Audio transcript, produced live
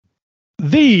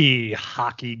The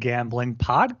Hockey Gambling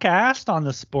Podcast on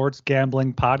the Sports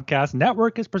Gambling Podcast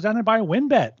Network is presented by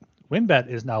WynnBET. WynnBET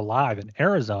is now live in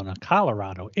Arizona,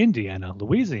 Colorado, Indiana,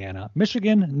 Louisiana,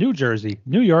 Michigan, New Jersey,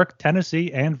 New York,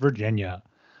 Tennessee, and Virginia.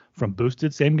 From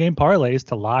boosted same-game parlays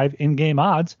to live in-game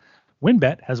odds,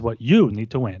 WynnBET has what you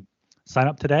need to win. Sign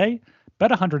up today,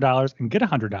 bet $100 and get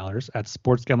 $100 at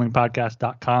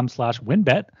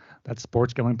sportsgamblingpodcast.com/WynnBET. That's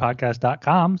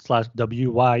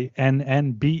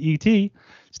sportsgamblingpodcast.com/WYNNBET.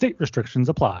 State restrictions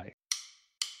apply.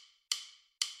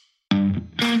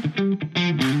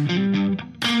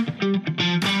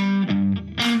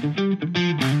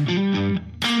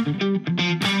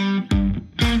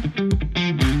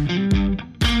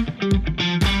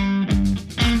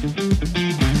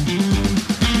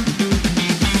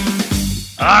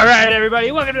 All right,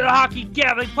 everybody, welcome to the Hockey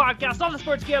Gambling Podcast on the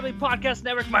Sports Gambling Podcast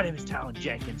Network. My name is Talon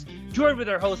Jenkins. Joined with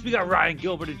our hosts, we got Ryan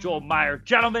Gilbert and Joel Meyer.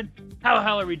 Gentlemen, how the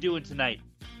hell are we doing tonight?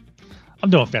 I'm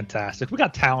doing fantastic. We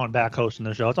got Talon back hosting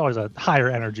the show. It's always a higher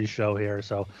energy show here,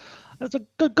 so it's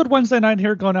a good Wednesday night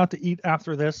here. Going out to eat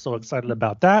after this, so excited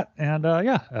about that. And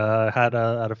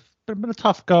had been a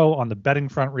tough go on the betting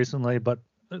front recently, but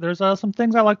there's some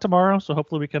things I like tomorrow, so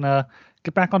hopefully we can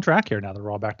get back on track here now that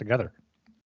we're all back together.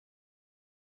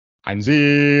 Ein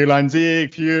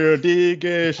Sieg für die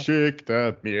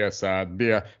Geschickte, mir san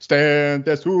mir, stand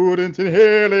des Hudens in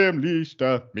hellem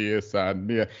Lichter, mir san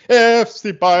mir,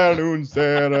 FC Bayern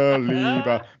unsere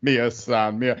Liebe, mir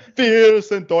san mir, wir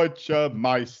sind deutscher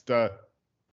Meister,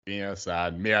 mir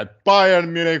san mir,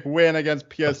 Bayern Munich win against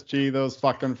PSG, those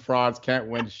fucking frauds can't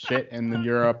win shit in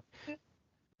Europe.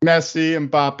 Messi,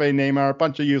 Mbappe, Neymar, a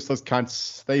bunch of useless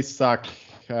cunts, they suck.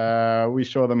 We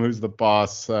show them who's the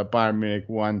boss. Bayern Munich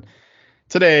won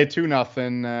today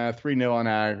 2-0, 3-0 in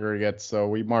aggregate. So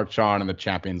we march on in the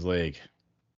Champions League.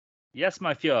 Yes,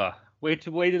 my Führer.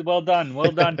 Waited. Well done.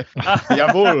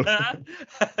 Jawohl.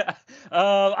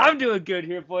 I'm doing good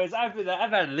here, boys. I've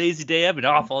had a lazy day. I've been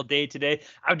off all day today.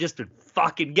 I've just been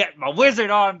fucking getting my wizard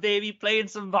on, baby. Playing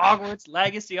some Hogwarts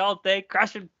Legacy all day,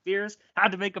 crushing beers.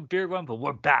 Had to make a beer one, but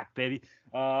we're back, baby.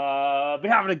 Been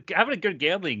having a good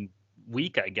gambling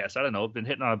week, I guess. I don't know. Been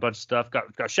hitting on a bunch of stuff.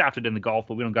 Got shafted in the golf,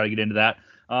 but we don't got to get into that.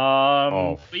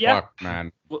 But yeah, fuck,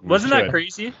 man. Wasn't that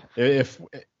crazy? If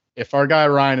our guy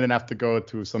Ryan didn't have to go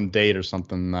to some date or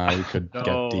something, we could get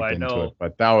deep into it.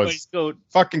 But that was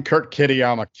fucking Kurt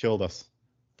Kitayama killed us.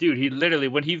 Dude, he literally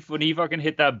when he fucking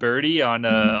hit that birdie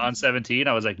on 17,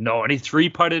 I was like, no, and he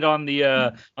 3-putted on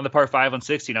the par 5 on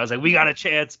 16. I was like, we got a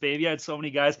chance, baby. I had so many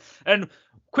guys. And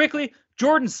quickly,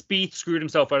 Jordan Spieth screwed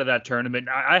himself out of that tournament.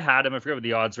 I had him. I forget what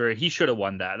the odds were. He should have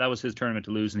won that. That was his tournament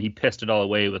to lose, and he pissed it all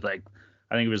away with I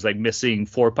think it was missing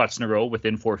 4 putts in a row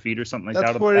within 4 feet or something like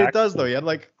that. That's what it does, though. He had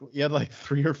like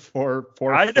 3 or 4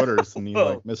 footers, and he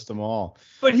missed them all.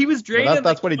 But he was draining.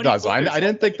 That's what he does. I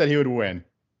didn't think that he would win.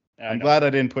 I'm glad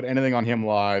I didn't put anything on him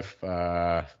live.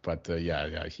 But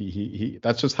he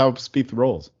that's just how Spieth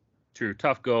rolls. True.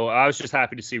 Tough go. I was just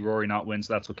happy to see Rory not win,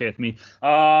 so that's okay with me.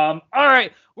 All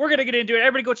right. We're going to get into it.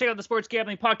 Everybody go check out the Sports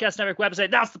Gambling Podcast Network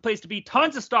website. That's the place to be.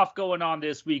 Tons of stuff going on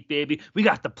this week, baby. We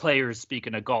got the players,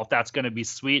 speaking of golf. That's going to be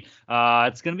sweet.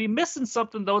 It's going to be missing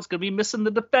something, though. It's going to be missing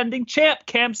the defending champ,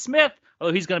 Cam Smith.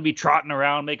 Although he's going to be trotting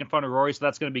around making fun of Rory, so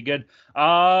that's going to be good.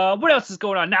 What else is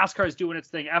going on? NASCAR's doing its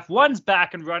thing. F1's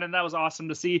back and running. That was awesome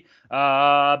to see.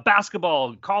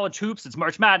 Basketball, college hoops. It's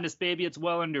March Madness, baby. It's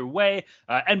well underway.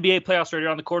 NBA playoffs right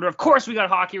around the corner. Of course, we got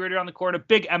hockey right around the corner.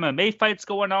 Big MMA fights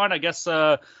going on. I guess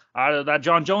that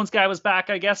John Jones guy was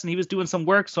back, I guess, and he was doing some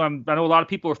work. So I know a lot of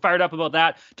people were fired up about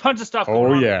that. Tons of stuff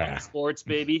going on in sports,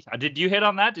 baby. Did you hit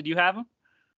on that? Did you have him?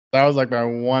 That was my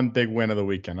one big win of the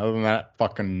weekend. Other than that,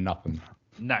 fucking nothing.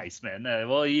 Nice, man.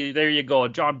 There you go.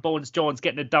 John Bones Jones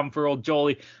getting it done for old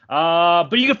Jolie.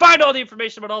 But you can find all the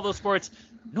information about all those sports.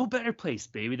 No better place,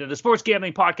 baby, than the Sports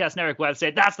Gambling Podcast Network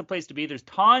website. That's the place to be. There's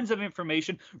tons of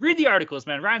information. Read the articles,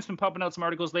 man. Ryan's been pumping out some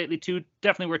articles lately, too.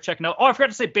 Definitely worth checking out. Oh, I forgot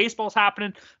to say baseball's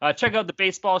happening. Check out the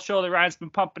baseball show that Ryan's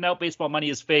been pumping out. Baseball Money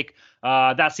is Fake.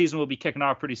 That season will be kicking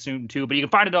off pretty soon, too. But you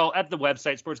can find it all at the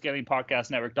website,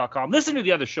 sportsgamblingpodcastnetwork.com. Listen to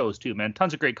the other shows, too, man.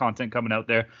 Tons of great content coming out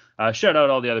there. Shout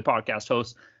out all the other podcast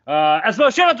hosts. As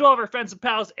well, shout out to all of our friends and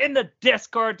pals in the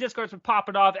Discord. Discord's been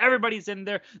popping off. Everybody's in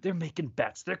there. They're making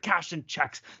bets. They're cashing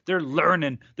checks. They're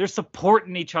learning. They're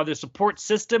supporting each other, support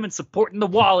system, and supporting the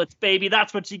wallets, baby.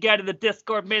 That's what you get in the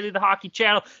Discord, mainly the hockey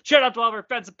channel. Shout out to all of our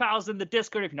friends and pals in the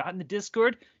Discord. If you're not in the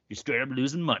Discord, you're straight up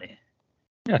losing money.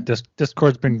 Yeah,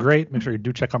 Discord's been great. Make sure you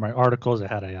do check out my articles. I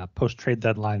had a post-trade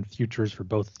deadline futures for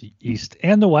both the East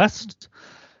and the West.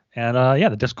 And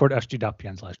the Discord,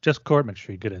 sg.pn/Discord. Make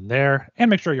sure you get in there. And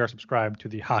make sure you are subscribed to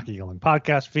the Hockey Gambling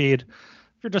Podcast feed.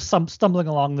 you're just stumbling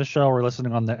along the show or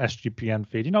listening on the SGPN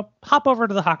feed, hop over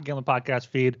to the Hockey Gambling Podcast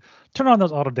feed, turn on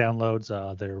those auto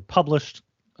downloads. They're published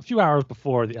a few hours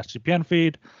before the SGPN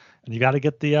feed, and you got to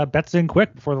get the bets in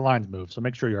quick before the lines move. So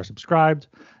make sure you are subscribed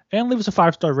and leave us a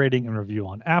 5-star rating and review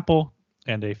on Apple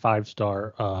and a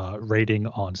 5-star rating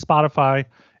on Spotify.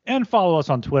 And follow us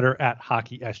on Twitter at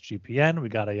HockeySGPN. We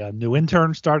got a new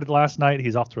intern started last night.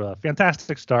 He's off to a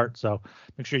fantastic start, so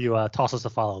make sure you toss us a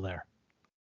follow there.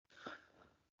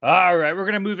 All right, we're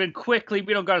going to move in quickly.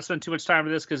 We don't got to spend too much time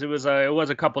with this because it was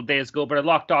a couple days ago, but I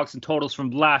locked dogs and totals from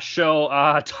last show.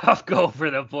 Tough go for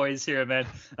the boys here, man.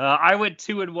 I went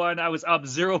 2-1. I was up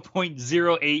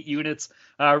 0.08 units.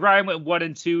 Ryan went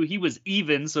 1-2. He was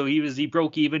even, so he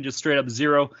broke even, just straight up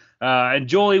 0. And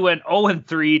Jolie went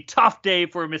 0-3. Tough day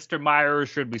for Mr. Meyer, or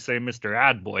should we say Mr.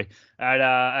 Adboy,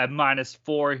 at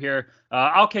 -4 here.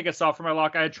 I'll kick us off for my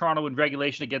lock. I had Toronto in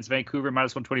regulation against Vancouver,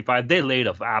 -125. They laid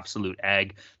an absolute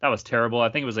egg. That was terrible. I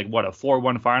think it was like, a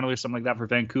 4-1 final or something like that for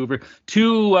Vancouver.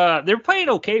 They were playing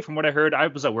okay from what I heard. I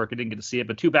was at work. I didn't get to see it,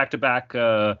 but 2 back-to-back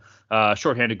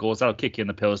shorthanded goals. That'll kick you in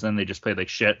the pills. And then they just played like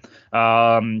shit.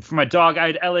 For my dog, I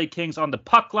had LA Kings on the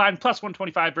puck line,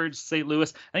 +125 versus St.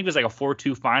 Louis. I think it was like a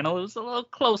 4-2 final. It was a little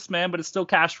close, man, but it's still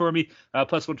cash for me,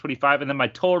 +125. And then my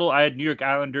total, I had New York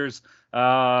Islanders,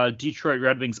 Detroit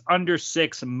Red Wings under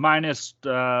 6, minus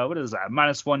what is that?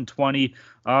 -120.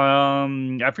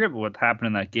 I forget what happened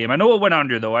in that game. I know it went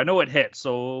under though. I know it hit,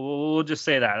 so we'll just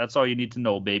say that. That's all you need to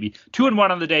know, baby.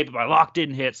 2-1 on the day, but my lock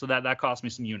didn't hit, so that cost me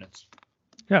some units.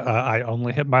 Yeah, I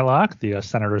only hit my lock. The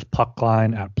Senators puck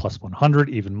line at +100,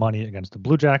 even money against the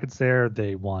Blue Jackets there.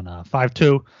 They won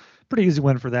 5-2. Pretty easy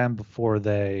win for them before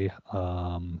they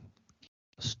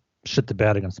shit the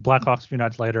bed against the Blackhawks a few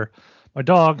nights later. My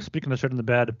dog, speaking of shit in the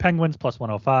bed, Penguins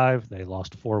 +105. They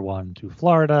lost 4-1 to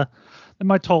Florida. And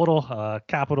my total,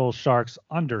 Capitals, Sharks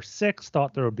under 6.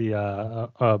 Thought there would be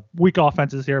a weak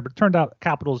offenses here, but it turned out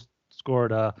Capitals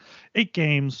scored 8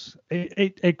 games,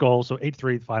 eight goals, so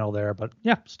 8-3 final there. But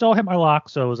yeah, still hit my lock,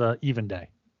 so it was an even day.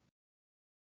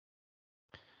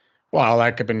 Well,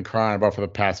 like I've been crying about for the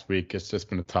past week, it's just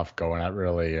been a tough go, and I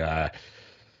really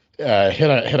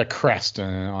hit a crest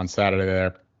on Saturday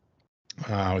there.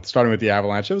 Starting with the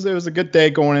Avalanche, it was a good day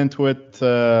going into it.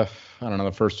 I don't know,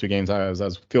 the first 2 games I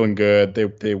was feeling good.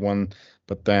 They won,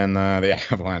 but then the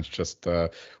Avalanche just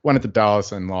went into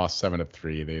Dallas and lost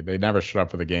 7-3. They never shut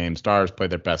up for the game. Stars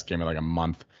played their best game in like a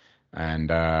month and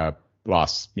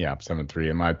lost 7-3.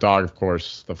 And my dog, of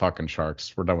course, the fucking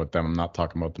Sharks. We're done with them. I'm not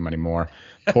talking about them anymore.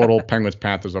 Total Penguins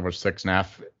Panthers over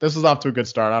 6.5. This is off to a good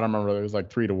start. I don't remember, it was like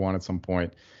 3-1 at some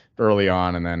point early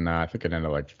on, and then I think it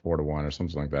ended like 4-1 or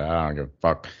something like that. I don't give a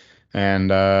fuck.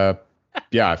 And I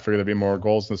figured there'd be more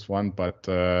goals in this one, but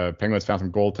Penguins found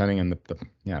some goaltending, and the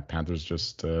Panthers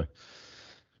just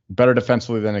better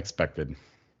defensively than expected.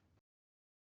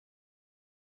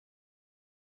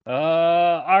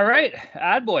 All right,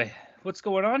 Adboy, what's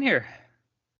going on here?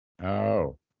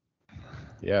 Oh,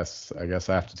 yes, I guess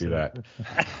I have to do that.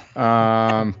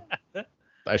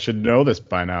 I should know this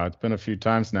by now. It's been a few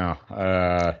times now.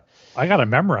 I got it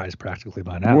memorized practically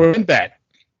by now. WinBet.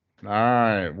 All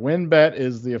right. WinBet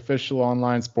is the official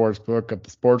online sports book of the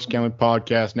Sports Gambling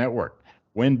Podcast Network.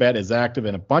 WinBet is active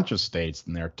in a bunch of states,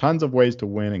 and there are tons of ways to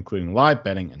win, including live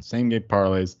betting and same-game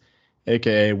parlays,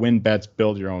 a.k.a. WinBet's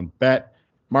Build Your Own Bet.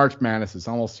 March Madness is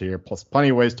almost here, plus plenty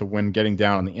of ways to win getting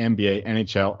down on the NBA,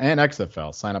 NHL, and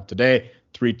XFL. Sign up today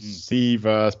to receive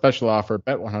a special offer.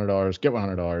 Bet $100, get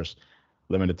 $100.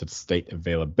 Limited to state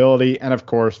availability. And of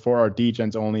course, for our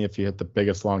DGens only, if you hit the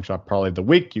biggest long shot parlay of the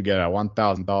week, you get a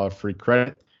 $1,000 free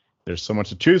credit. There's so much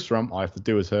to choose from. All you have to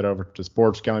do is head over to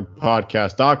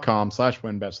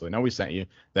sportsgamblingpodcast.com/winbet so they know we sent you.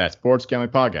 That's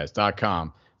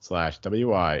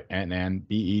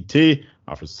sportsgamblingpodcast.com/WINNBET.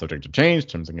 Offers subject to change.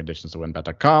 Terms and conditions to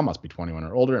winbet.com. Must be 21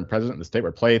 or older and present in the state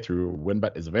where play through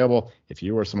WinBet is available. If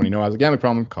you or someone you know has a gambling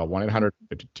problem, call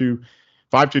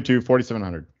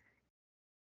 1-800-522-4700.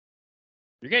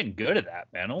 You're getting good at that,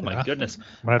 man. Oh, my goodness. I'm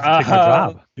going to have to take my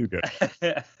job. Too good.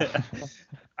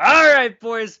 All right,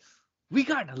 boys. We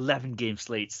got an 11-game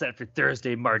slate set for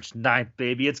Thursday, March 9th,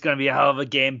 baby. It's going to be a hell of a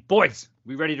game. Boys,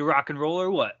 we ready to rock and roll or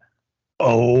what?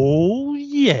 Oh,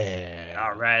 yeah.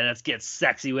 All right, let's get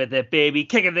sexy with it, baby.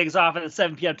 Kicking things off at the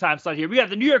 7 p.m. time slot here. We got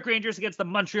the New York Rangers against the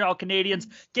Montreal Canadiens.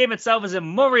 Game itself is in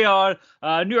Montreal.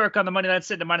 New York on the money line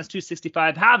sitting at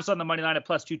 -265. Habs on the money line at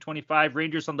 +225.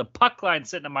 Rangers on the puck line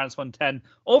sitting at -110.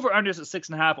 Over unders at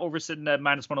 6.5. Over sitting at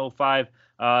 -105.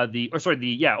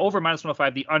 Over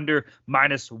 -105. The under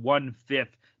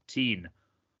 -115.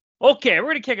 Okay, we're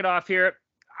gonna kick it off here.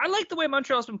 I like the way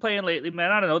Montreal's been playing lately,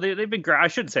 man. I don't know. They've been great. I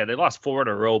shouldn't say they lost 4 in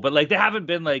a row, but like they haven't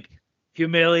been like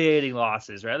humiliating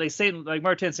losses, right? Like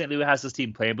Martin St. Louis has this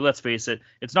team playing, but let's face it,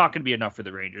 it's not going to be enough for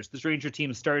the Rangers. This Ranger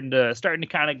team is starting to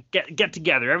kind of get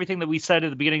together. Everything that we said at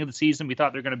the beginning of the season, we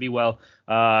thought they're going to be well.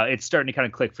 It's starting to kind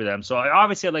of click for them. So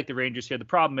obviously, I like the Rangers here. The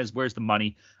problem is, where's the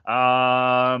money?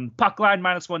 Puck line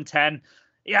 -110.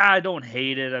 Yeah, I don't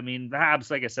hate it. I mean, the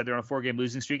Habs, like I said, they're on a 4-game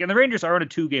losing streak, and the Rangers are on a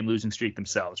 2-game losing streak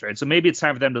themselves, right? So maybe it's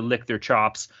time for them to lick their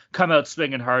chops, come out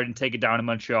swinging hard, and take it down in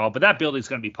Montreal. But that building's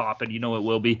going to be popping. You know it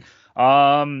will be.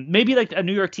 Maybe like a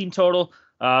New York team total,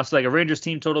 so like a Rangers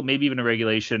team total, maybe even a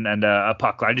regulation and a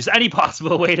puck line. Just any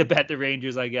possible way to bet the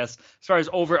Rangers, I guess. As far as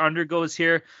over-under goes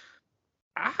here,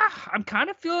 I'm kind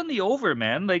of feeling the over,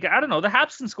 man. Like, I don't know. The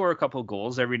Habs can score a couple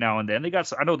goals every now and then.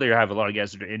 I know they have a lot of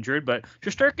guys that are injured, but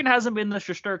Shesterkin hasn't been the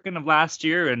Shesterkin of last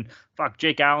year, and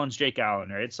Jake Allen's Jake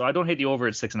Allen, right? So I don't hate the over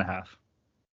at 6.5.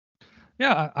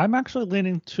 Yeah, I'm actually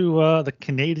leaning to the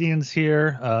Canadians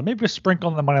here. Maybe a sprinkle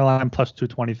on the money line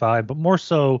 +225, but more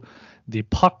so the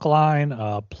puck line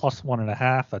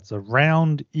 +1.5. That's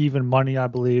around even money, I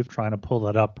believe. Trying to pull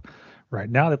that up right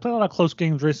now. They played a lot of close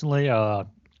games recently.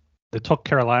 They took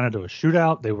Carolina to a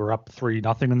shootout. They were up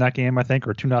 3-0 in that game, I think,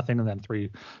 or 2-0, and then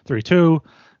 3-2.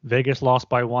 Vegas lost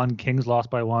by 1. Kings lost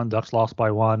by 1. Ducks lost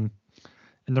by 1.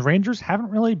 And the Rangers haven't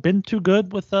really been too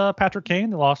good with Patrick Kane.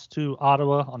 They lost to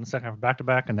Ottawa on the second half of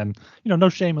back-to-back, and then, no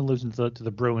shame in losing to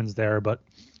the Bruins there. But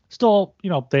still,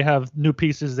 they have new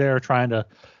pieces there trying to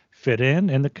fit in.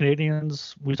 And the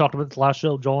Canadians, we talked about this last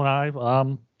show, Joel and I,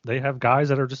 they have guys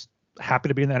that are just happy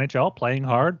to be in the NHL, playing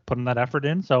hard, putting that effort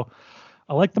in. So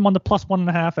I like them on the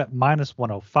 +1.5 at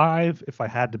 -105 if I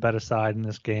had to bet a side in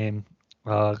this game.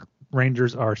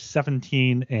 Rangers are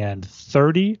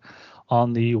 17-30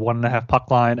 on the 1.5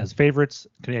 puck line as favorites.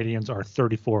 Canadians are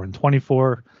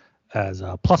 34-24 as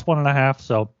 +1.5.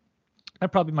 So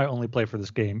that'd probably be my only play for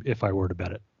this game if I were to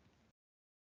bet it.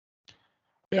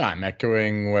 Yeah, I'm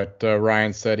echoing what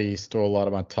Ryan said. He stole a lot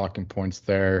of my talking points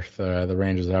there. The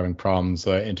Rangers are having problems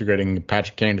integrating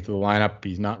Patrick Kane into the lineup.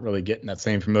 He's not really getting that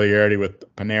same familiarity with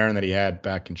Panarin that he had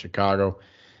back in Chicago.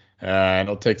 And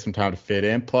it'll take some time to fit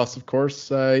in. Plus, of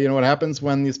course, you know what happens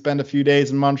when you spend a few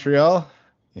days in Montreal?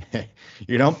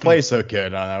 You don't play so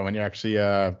good when you actually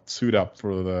suit up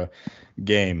for the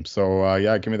game. So,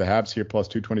 give me the Habs here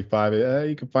 +225.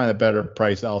 You can find a better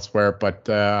price elsewhere. But,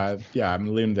 I'm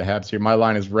leaning the Habs here. My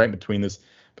line is right between this,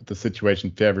 but the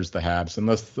situation favors the Habs.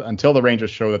 Until the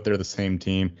Rangers show that they're the same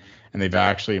team and they've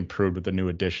actually improved with the new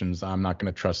additions, I'm not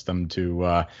going to trust them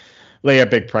to lay a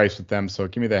big price with them. So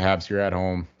give me the Habs here at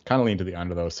home. Kind of lean to the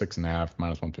under, though, 6.5,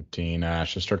 -115.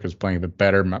 Shesterkin's playing a bit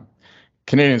better.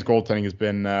 Canadians' goaltending has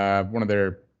been one of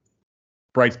their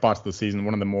bright spots of the season,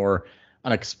 one of the more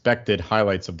unexpected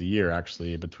highlights of the year,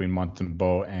 actually, between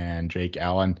Montembeault and Jake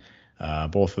Allen.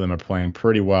 Both of them are playing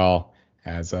pretty well,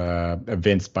 as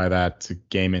evinced by that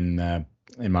game in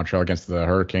Montreal against the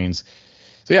Hurricanes.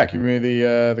 So, yeah, give me the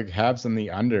Habs and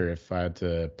the under if I had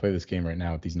to play this game right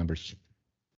now with these numbers.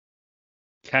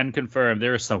 Can confirm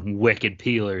there are some wicked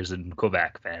peelers in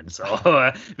Quebec, man.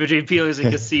 So between peelers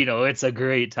and casino, it's a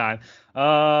great time.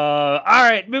 All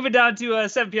right, moving down to a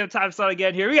 7 p.m. time slot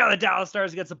again here. We got the Dallas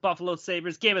Stars against the Buffalo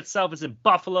Sabres. Game itself is in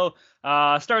Buffalo.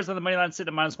 Stars on the money line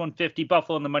sitting at -150.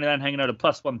 Buffalo on the money line hanging out at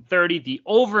 +130. The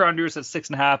over-under is at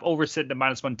 6.5. Over sitting at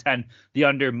 -110. The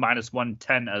under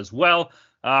 -110 as well.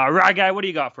 Rye Guy, what do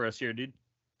you got for us here, dude?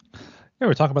 Yeah, we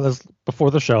were talking about this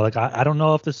before the show. Like, I don't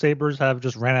know if the Sabres have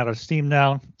just ran out of steam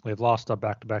now. They've lost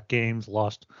back-to-back games,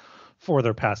 lost 4 of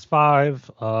their past 5.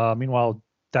 Meanwhile,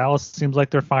 Dallas seems like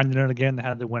they're finding it again. They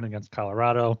had the win against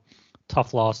Colorado.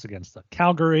 Tough loss against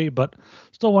Calgary, but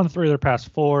still won 3 of their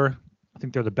past 4. I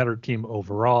think they're the better team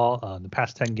overall. In the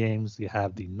past 10 games, you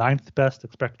have the 9th best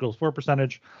expected goals for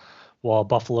percentage, while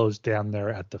Buffalo's down there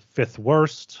at the 5th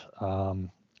worst.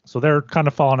 So they're kind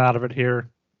of falling out of it here.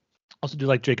 Also do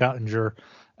like Jake Oettinger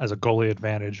as a goalie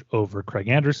advantage over Craig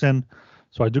Anderson.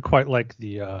 So I do quite like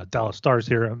the Dallas Stars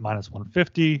here at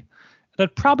 -150.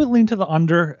 I'd probably lean to the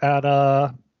under at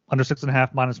under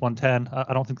 6.5, -110.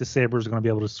 I don't think the Sabres are going to be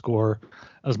able to score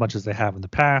as much as they have in the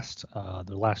past.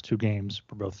 Their last 2 games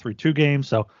were both 3-2 games.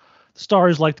 So the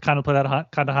Stars like to kind of play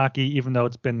that kind of hockey, even though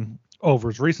it's been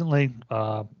overs recently.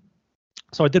 So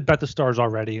I did bet the Stars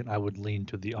already, and I would lean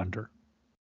to the under.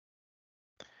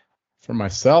 For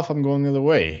myself, I'm going the other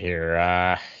way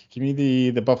here. Give me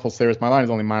the Buffalo Sabres. My line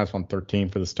is only -113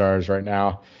 for the Stars right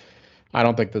now. I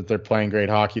don't think that they're playing great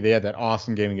hockey. They had that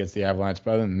awesome game against the Avalanche,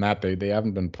 but other than that, they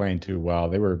haven't been playing too well.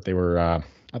 They were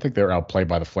I think they were outplayed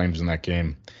by the Flames in that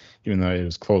game, even though it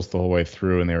was close the whole way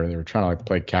through, and they were trying to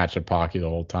play catch up hockey the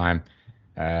whole time.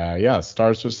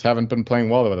 Stars just haven't been playing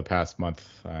well over the past month.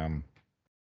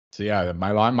 So yeah,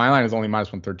 my line is only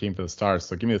 -113 for the Stars.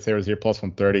 So give me the Sabres here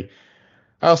 +130.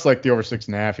 I also like the over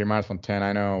 6.5 here, -110.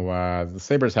 I know the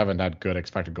Sabres haven't had good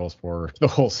expected goals for the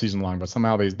whole season long, but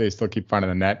somehow they still keep finding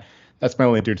the net. That's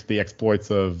mainly due to the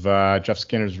exploits of Jeff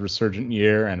Skinner's resurgent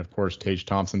year and, of course, Tage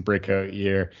Thompson breakout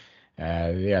year.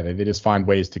 They just find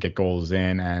ways to get goals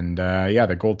in. And,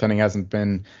 the goaltending hasn't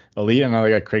been elite. I know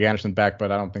they got Craig Anderson back,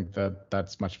 but I don't think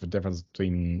that's much of a difference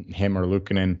between him or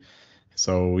Luukkonen.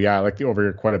 So, yeah, I like the over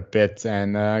here quite a bit.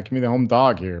 And give me the home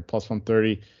dog here,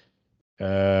 +130.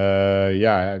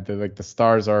 The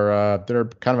Stars are they're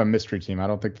kind of a mystery team. I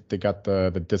don't think that they got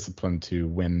the discipline to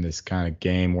win this kind of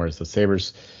game, whereas the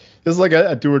Sabres, this is like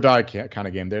a do or die kind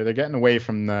of game. They're getting away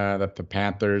from the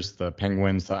Panthers, the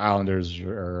Penguins, the Islanders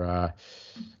are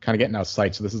kind of getting out of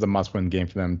sight. So this is a must-win game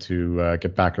for them to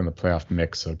get back in the playoff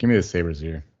mix. So give me the Sabres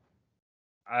here.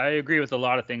 I agree with a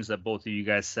lot of things that both of you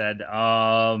guys said.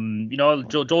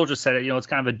 Joel just said it. It's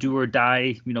kind of a do or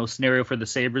die, scenario for the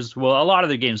Sabres. Well, a lot of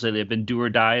their games lately have been do or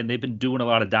die, and they've been doing a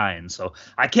lot of dying. So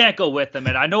I can't go with them.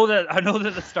 And I know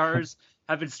that the Stars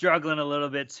have been struggling a little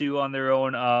bit too on their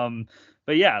own.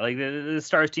 But yeah, like the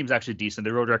Stars team's actually decent.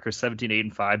 Their road record is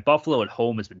 17-8-5. Buffalo at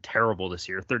home has been terrible this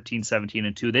year,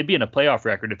 13-17-2. They'd be in a playoff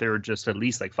record if they were just at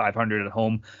least like 500 at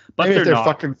home. But maybe they're if their not.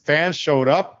 Fucking fans showed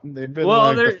up, they've been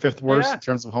the fifth worst in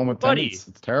terms of home attendance.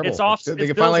 It's terrible. They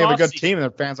can finally have a good team, and their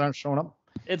fans aren't showing up.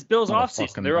 It's Bills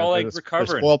offseason. They're all like recovering.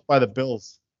 They're spoiled by the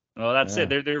Bills. Well, that's it.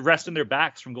 They're resting their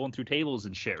backs from going through tables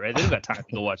and shit, right? They don't got time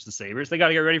to go watch the Sabres. They got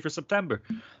to get ready for September.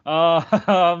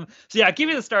 So yeah, give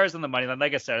me the Stars on the money line.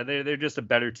 Like I said, they're just a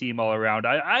better team all around.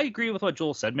 I agree with what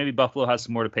Joel said. Maybe Buffalo has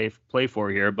some more to play for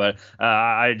here, but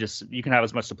you can have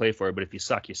as much to play for, but if you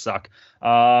suck, you suck.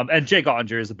 And Jake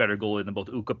Ottinger is a better goalie than both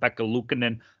Ukko-Pekka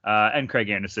Luukkonen and Craig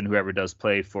Anderson, whoever does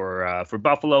play for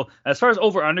Buffalo. As far as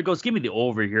over/under goes, give me the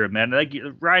over here, man. Like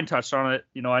Ryan touched on it.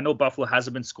 I know Buffalo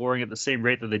hasn't been scoring at the same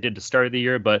rate that they did to start the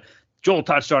year, but Joel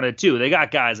touched on it too. They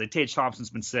got guys like Tage Thompson's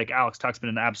been sick. Alex Tuch's been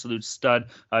an absolute stud.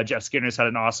 Jeff Skinner's had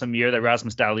an awesome year. That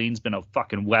Rasmus Dahlin's been a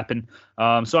fucking weapon.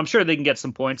 So I'm sure they can get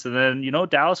some points. And then,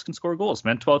 Dallas can score goals,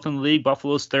 man. 12th in the league.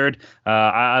 Buffalo's third.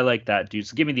 I like that, dude.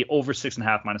 So give me the over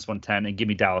 6.5 -110 and give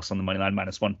me Dallas on the money line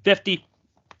 -150.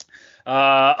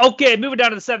 Okay, moving down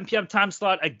to the 7 p.m. time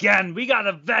slot. Again, we got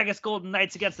the Vegas Golden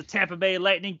Knights against the Tampa Bay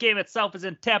Lightning. Game itself is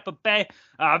in Tampa Bay.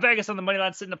 Vegas on the money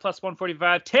line sitting at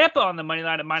 +145. Tampa on the money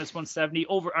line at -170.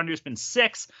 Over under has been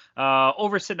 6.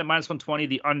 Over sitting at -120.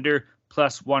 The under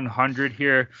 +100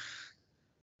 here.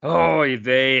 Oh,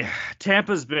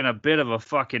 Tampa's been a bit of a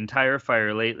fucking tire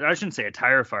fire lately. I shouldn't say a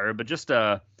tire fire, but just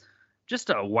a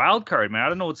wild card, man. I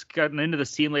don't know what's gotten into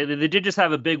this team lately. They did just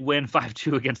have a big win,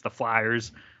 5-2 against the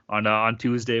Flyers on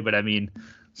Tuesday, but I mean,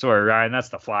 sorry, Ryan, that's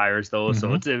the Flyers though.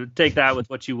 Mm-hmm. So take that with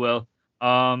what you will.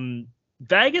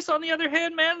 Vegas, on the other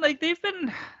hand, man, like they've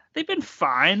been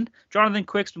fine. Jonathan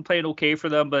Quick's been playing okay for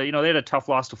them, but they had a tough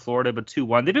loss to Florida, but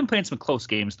 2-1. They've been playing some close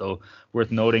games though,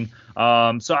 worth noting.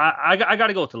 So I got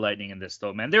to go with the Lightning in this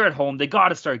though, man. They're at home. They got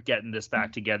to start getting this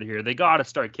back together here. They got to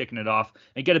start kicking it off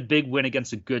and get a big win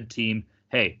against a good team.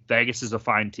 Hey, Vegas is a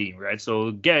fine team, right?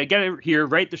 So get it here,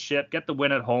 right the ship, get the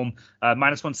win at home,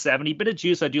 -170. Bit of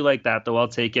juice, I do like that though. I'll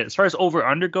take it. As far as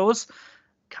over/under goes,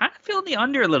 kind of feeling the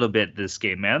under a little bit this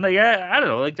game, man. Like I don't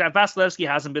know, like that Vasilevsky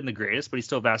hasn't been the greatest, but he's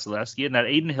still Vasilevsky, and that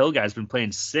Aiden Hill guy's been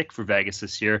playing sick for Vegas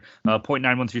this year.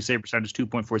 .913 save percentage,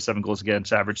 2.47 goals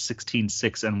against average,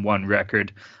 16-6-1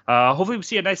 record. Hopefully we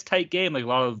see a nice tight game like a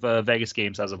lot of Vegas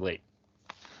games as of late.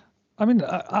 I mean,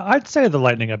 I'd say the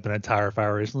Lightning have been a tire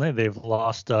fire recently. They've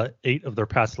lost 8 of their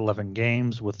past 11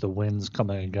 games, with the wins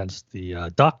coming against the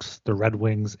Ducks, the Red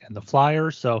Wings, and the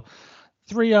Flyers. So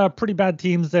 3 pretty bad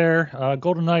teams there.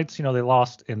 Golden Knights, they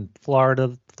lost in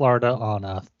Florida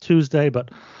on Tuesday,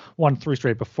 but won 3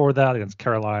 straight before that against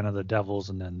Carolina, the Devils,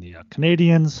 and then the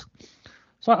Canadiens.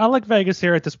 So I like Vegas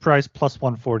here at this price,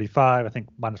 +145. I think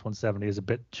 -170 is a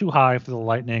bit too high for the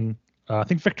Lightning. I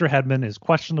think Victor Hedman is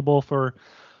questionable for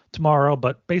tomorrow,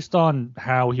 but based on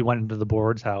how he went into the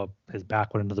boards, how his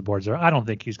back went into the boards there, I don't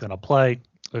think he's going to play.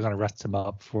 They're going to rest him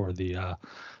up for the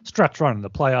stretch run in the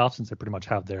playoffs, since they pretty much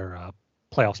have their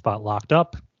playoff spot locked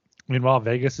up. Meanwhile,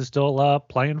 Vegas is still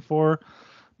playing for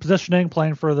positioning,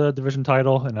 playing for the division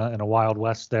title in a Wild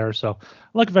West there. So I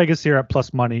like Vegas here at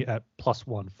plus money at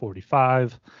 +145.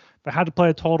 If I had to play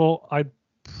a total, I'd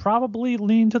probably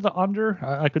lean to the under.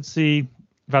 I could see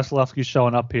Vasilevsky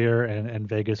showing up here and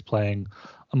Vegas playing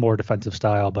a more defensive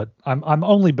style, but I'm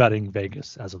only betting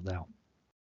Vegas as of now.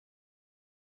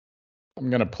 I'm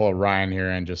going to pull Ryan here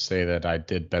and just say that I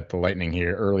did bet the Lightning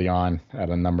here early on at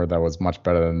a number that was much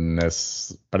better than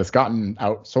this, but it's gotten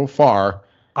out so far.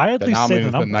 I at least say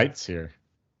the number. The Knights here.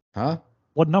 Huh?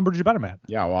 What number did you bet him at?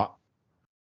 Yeah, well,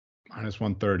 minus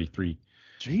 133.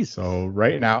 Jeez. So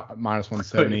right now, minus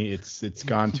 170, it's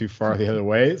gone too far the other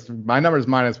way. My number is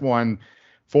minus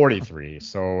 143.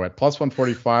 So at plus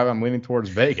 145, I'm leaning towards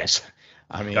Vegas.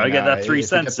 I mean, gotta get that 3 if it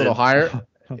cents gets a little higher.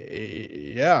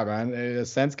 Yeah, man, a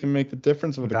cent can make the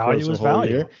difference over the course of the whole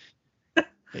year.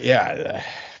 Yeah,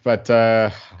 but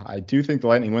I do think the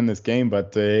Lightning win this game.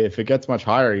 But if it gets much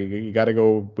higher, you got to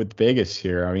go with Vegas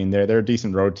here. I mean, they're a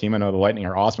decent road team. I know the Lightning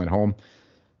are awesome at home,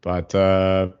 but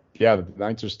yeah, the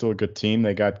Knights are still a good team.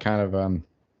 They got kind of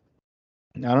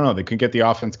I don't know. They could get the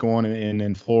offense going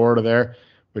in Florida there,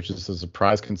 which is a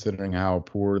surprise considering how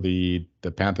poor the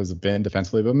Panthers have been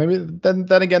defensively. But maybe then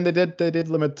again they did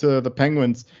limit the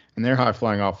Penguins and their high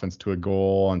flying offense to a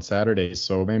goal on Saturday.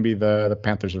 So maybe the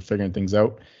Panthers are figuring things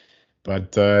out.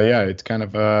 But yeah, it's kind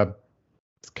of a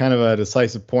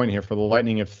decisive point here for the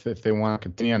Lightning if they want to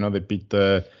continue. I know they beat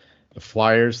the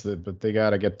Flyers, but they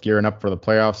got to get gearing up for the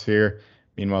playoffs here.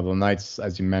 Meanwhile, the Knights,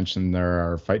 as you mentioned,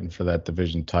 are fighting for that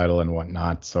division title and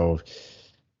whatnot. So,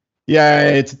 yeah,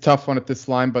 it's a tough one at this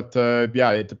line, but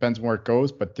yeah, it depends where it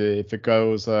goes. But if it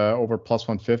goes over plus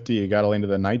 150, you got to lean to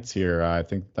the Knights here. I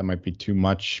think that might be too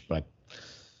much, but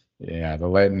yeah, the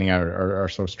Lightning are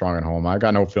so strong at home. I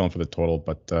got no feeling for the total,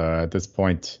 but at this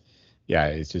point, yeah,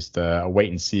 it's just a wait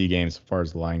and see game as far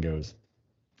as the line goes.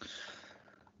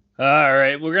 All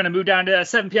right, we're going to move down to a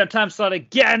 7 p.m. time slot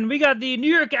again. We got the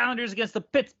New York Islanders against the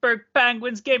Pittsburgh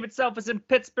Penguins. Game itself is in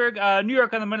Pittsburgh. New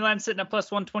York on the money line sitting at plus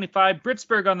 125.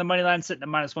 Pittsburgh on the money line sitting at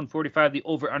minus 145. The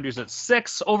over-unders at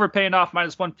 6. Over paying off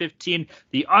minus 115.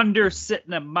 The under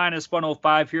sitting at minus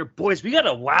 105 here. Boys, we got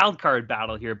a wild card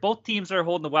battle here. Both teams are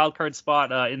holding the wild card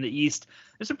spot in the East.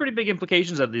 There's some pretty big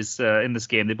implications of this in this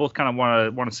game. They both kind of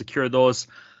want to secure those.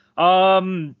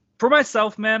 For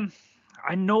myself, man,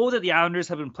 I know that the Islanders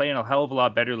have been playing a hell of a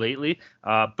lot better lately,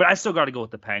 but I still got to go with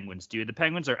the Penguins, dude. The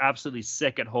Penguins are absolutely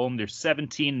sick at home. They're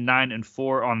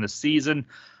 17-9-4 on the season.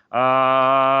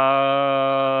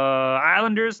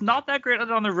 Islanders, not that great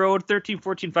on the road,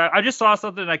 13-14-5. I just saw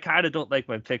something and I kind of don't like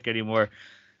my pick anymore.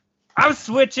 I'm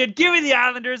switching. Give me the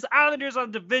Islanders. Islanders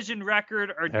on division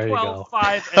record are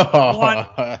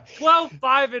 12-5-1.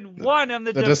 12-5-1 on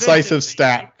the division. Decisive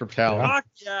stat for Cal. Fuck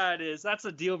yeah, it is. That's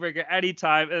a deal breaker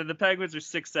anytime. And the Penguins are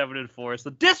 6-7-4.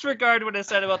 So disregard what I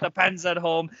said about the Pens at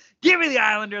home. Give me the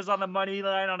Islanders on the money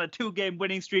line on a 2-game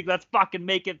winning streak. Let's fucking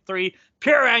make it 3.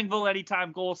 Pure Angle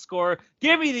anytime goal scorer.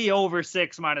 Give me the over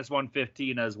 6 minus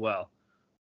 115 as well.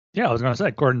 Yeah, I was going to say,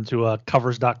 according to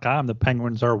covers.com, the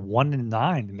Penguins are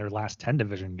 1-9 in their last 10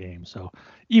 division games. So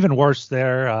even worse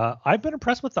there. I've been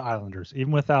impressed with the Islanders.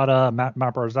 Even without Matt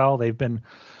Barzal, they've been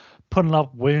putting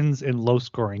up wins in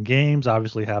low-scoring games.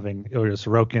 Obviously, having Ilya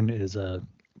Sorokin is a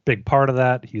big part of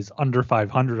that. He's under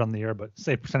 500 on the year, but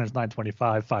save percentage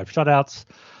 925, 5 shutouts.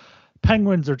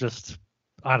 Penguins are just,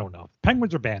 I don't know.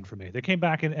 Penguins are banned for me. They came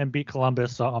back and beat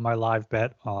Columbus on my live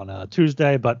bet on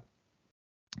Tuesday, but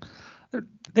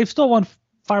they've still won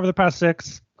 5 of the past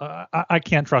 6. I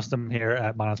can't trust them here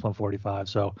at minus 145.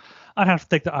 So I have to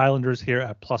take the Islanders here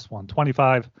at plus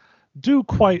 125. Do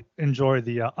quite enjoy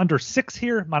the under 6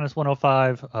 here, minus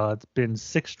 105. It's been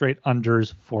 6 straight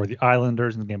unders for the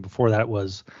Islanders. And the game before that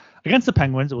was against the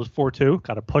Penguins. It was 4-2.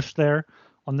 Got a push there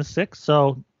on the 6.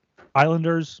 So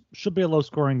Islanders should be a low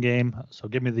scoring game. So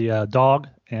give me the dog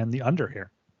and the under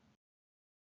here.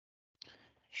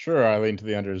 Sure, I lean to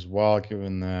the under as well,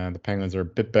 given the Penguins are a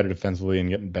bit better defensively and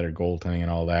getting better goaltending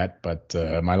and all that. But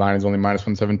my line is only minus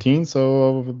 117,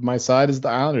 so my side is the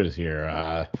Islanders here.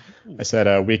 I said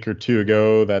a week or two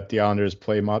ago that the Islanders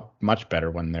play much better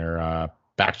when they're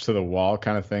backs to the wall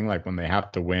kind of thing, like when they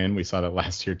have to win. We saw that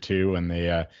last year too, and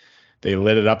they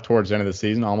lit it up towards the end of the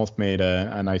season, almost made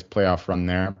a nice playoff run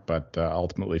there, but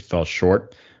ultimately fell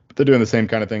short. But they're doing the same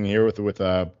kind of thing here with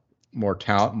more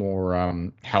talent,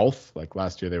 more health. Like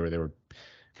last year, they were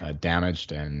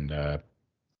damaged, and a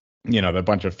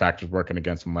bunch of factors working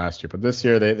against them last year. But this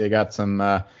year, they got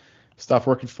some stuff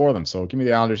working for them. So give me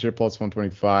the Islanders here plus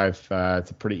 125.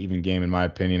 It's a pretty even game in my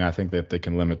opinion. I think that they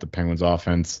can limit the Penguins'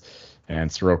 offense, and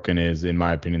Sorokin is, in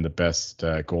my opinion, the best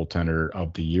goaltender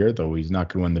of the year. Though he's not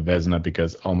going to win the Vezina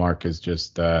because Ullmark is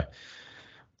just.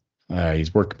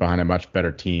 He's working behind a much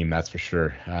better team, that's for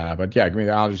sure. But yeah, give me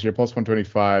the Islanders here, plus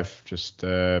 125. Just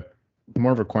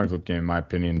more of a coin flip game, in my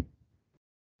opinion.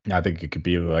 I think it could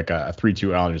be like a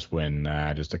 3-2 Islanders win.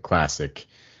 Just a classic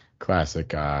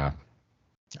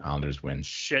Islanders win.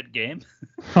 Shit game.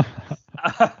 All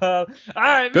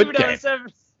right, good moving down game. to 7.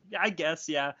 I guess,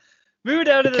 yeah. Moving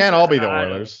down to It can't all be the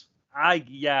Oilers.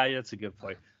 Yeah, that's a good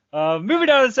point. Moving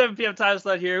on to the 7 p.m. time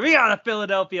slot here, we got the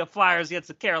Philadelphia Flyers against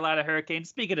the Carolina Hurricanes.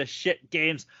 Speaking of shit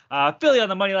games, Philly on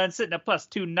the money line sitting at plus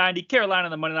 290. Carolina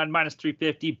on the money line minus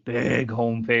 350. Big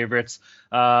home favorites.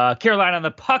 Carolina on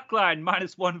the puck line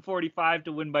minus 145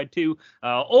 to win by 2.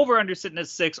 Over under sitting at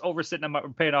 6. Over sitting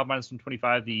at paying off minus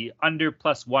 125. The under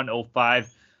plus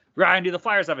 105. Ryan, do the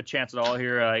Flyers have a chance at all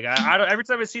here? Like I don't. Every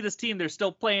time I see this team, they're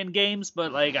still playing games,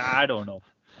 but like I don't know.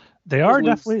 They are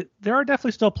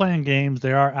definitely still playing games.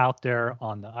 They are out there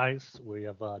on the ice. We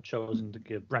have chosen to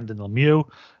give Brendan Lemieux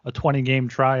a 20-game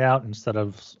tryout instead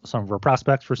of some of our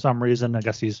prospects for some reason. I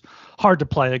guess he's hard to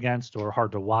play against or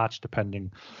hard to watch,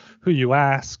 depending who you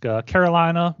ask.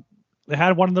 Carolina, they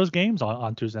had one of those games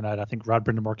on Tuesday night. I think Rod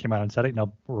Brindamore came out and said it.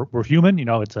 We're human.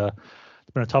 It's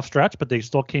been a tough stretch, but they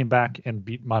still came back and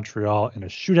beat Montreal in a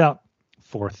shootout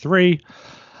 4-3.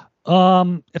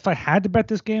 If I had to bet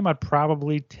this game, I'd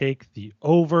probably take the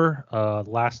over.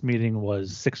 Last meeting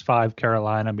was 6-5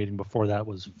 Carolina. Meeting before that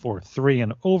was 4-3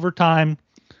 in overtime.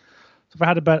 So if I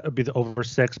had to bet, it would be the over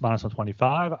 6 minus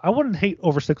 125. I wouldn't hate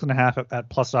over 6.5 at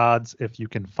plus odds if you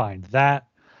can find that.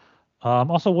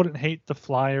 Also wouldn't hate the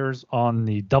Flyers on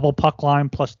the double puck line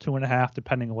plus 2.5,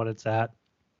 depending on what it's at.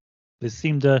 They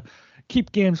seem to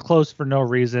keep games close for no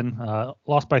reason.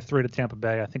 Lost by 3 to Tampa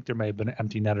Bay. I think there may have been an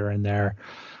empty netter in there.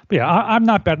 But yeah, I'm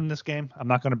not betting this game. I'm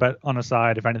not going to bet on a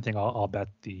side. If anything, I'll bet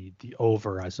the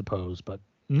over, I suppose. But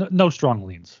no strong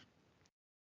leans.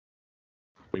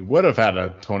 We would have had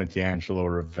a Tony D'Angelo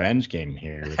revenge game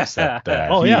here, except that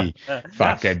he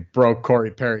fucking broke Corey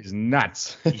Perry's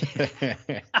nuts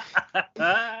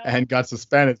and got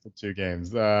suspended for 2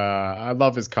 games. I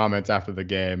love his comments after the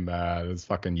game. Those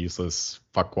fucking useless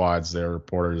fuckwads, their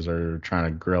reporters are trying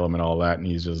to grill him and all that, and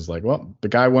he's just like, well, the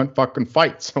guy won't fucking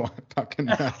fight, so I fucking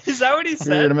is that what he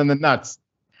said? Hit him in the nuts.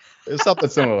 It's something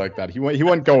similar like that. He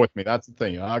wouldn't go with me. That's the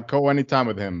thing. I'd go anytime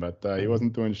with him, but he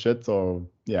wasn't doing shit. So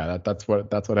yeah, that's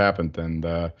what happened. And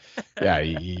yeah,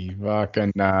 he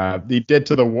fucking he did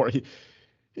to the worm.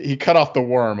 He cut off the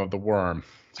worm of the worm,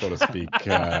 so to speak.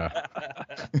 Yeah,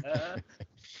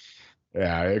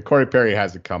 Corey Perry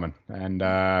has it coming, and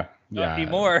yeah, not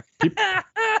anymore.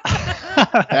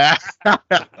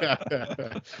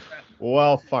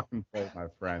 Well, fucking played, my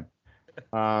friend.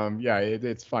 Yeah,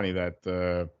 it's funny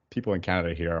that people in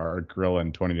Canada here are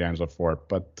grilling Tony D'Angelo for it,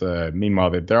 but meanwhile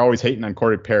they're always hating on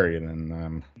Corey Perry,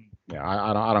 and yeah,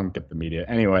 I don't get the media.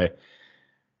 Anyway,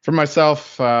 for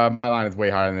myself, my line is way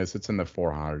higher than this. It's in the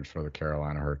 400s for the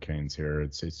Carolina Hurricanes here.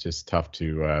 It's just tough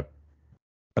to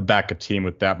back a team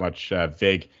with that much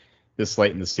vig this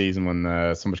late in the season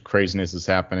when so much craziness is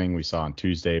happening. We saw on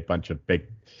Tuesday a bunch of big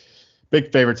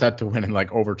favorites had to win in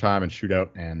like overtime and shootout,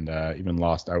 and even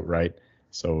lost outright.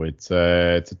 So it's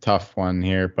a tough one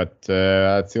here, but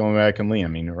that's the only way I can lean. I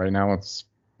mean, right now it's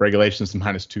regulations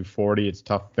minus 240. It's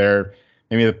tough there.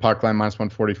 Maybe the puck line minus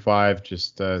 145.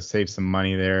 Just save some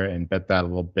money there and bet that a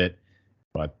little bit.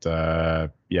 But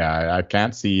yeah, I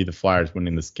can't see the Flyers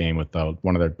winning this game without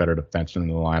one of their better defensemen in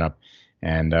the lineup.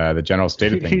 And the general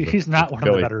state of things. He's not one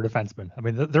of the better defensemen. I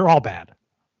mean, they're all bad.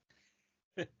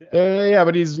 Yeah,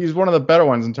 but he's one of the better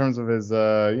ones in terms of his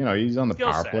he's on the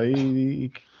power play.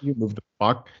 He move the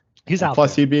puck. He's out.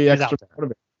 Plus, there. he'd be extra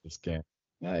motivated this game.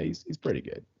 Yeah, he's pretty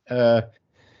good.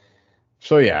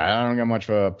 So yeah, I don't got much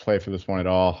of a play for this one at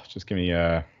all. Just give me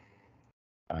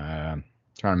trying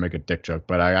to make a dick joke,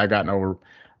 but I got no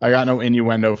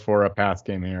innuendo for a pass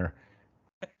game here.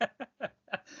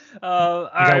 You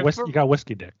got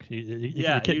whiskey dick.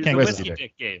 You can't whiskey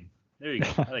dick game. There you go.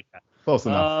 I like that. Close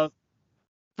enough.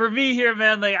 For me here,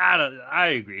 man, like I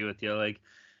agree with you. Like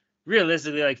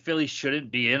realistically, like Philly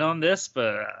shouldn't be in on this,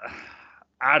 but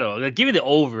I don't know. Like, give me the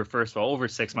over first of all, over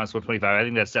 6 minus 125. I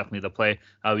think that's definitely the play.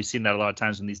 We've seen that a lot of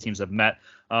times when these teams have met.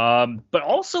 But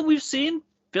also we've seen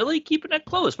Philly keeping it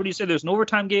close. What do you say? There's an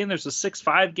overtime game. There's a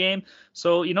 6-5 game.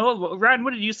 So Ryan,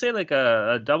 what did you say? Like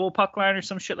a double puck line or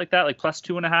some shit like that, like plus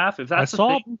 2.5. If that's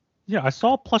thing. Yeah, I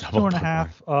saw plus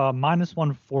 2.5, minus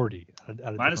 140.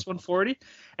 Minus 140.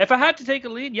 If I had to take a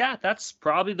lead, yeah, that's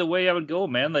probably the way I would go,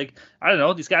 man. Like, I don't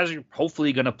know. These guys are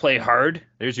hopefully going to play hard.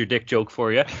 There's your dick joke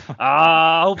for you.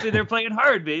 Hopefully they're playing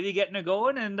hard, baby, getting it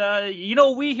going. And,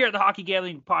 we here at the Hockey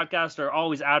Gambling Podcast are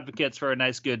always advocates for a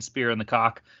nice, good spear in the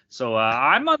cock. So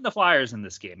I'm on the Flyers in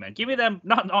this game, man. Give me them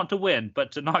not to win,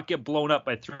 but to not get blown up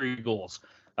by 3 goals.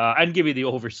 And give me the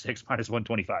over 6 minus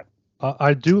 125.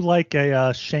 I do like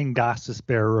a Shane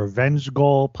Gostisbehere revenge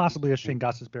goal, possibly a Shane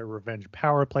Gostisbehere revenge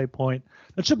power play point.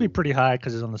 That should be pretty high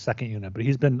because he's on the second unit, but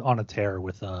he's been on a tear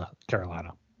with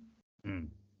Carolina.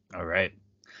 All right.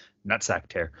 nutsack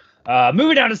tear.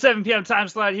 Moving down to 7 p.m. time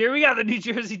slot here, we got the New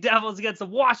Jersey Devils against the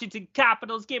Washington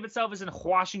Capitals. Game itself is in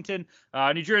Washington.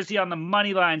 New Jersey on the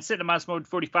money line, sitting at minus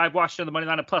 145. Washington on the money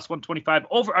line at plus 125.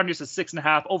 Over under is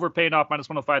 6.5. Over paying off minus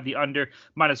 105. The under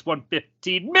minus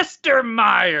 115. Mr.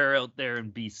 Meyer out there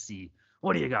in BC.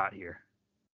 What do you got here?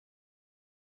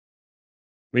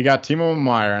 We got Timo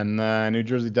Meyer and the New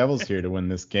Jersey Devils here to win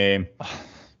this game.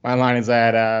 My line is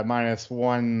at minus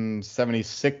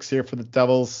 176 here for the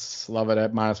Devils. Love it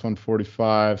at minus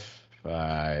 145.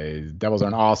 Devils are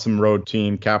an awesome road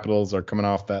team. Capitals are coming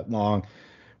off that long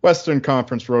Western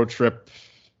Conference road trip.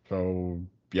 So,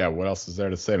 yeah, what else is there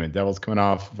to say? I mean, Devils coming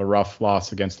off of a rough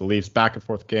loss against the Leafs. Back and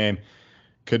forth game.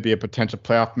 Could be a potential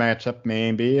playoff matchup,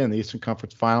 maybe, in the Eastern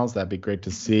Conference Finals. That'd be great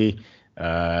to see.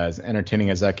 As entertaining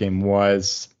as that game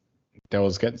was,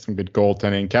 Devils getting some good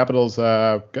goaltending. Capitals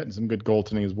getting some good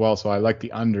goaltending as well. So I like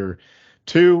the under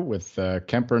 2 with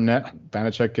Kemper net,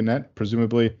 Vanacek in net,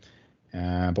 presumably.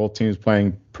 Both teams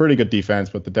playing pretty good defense,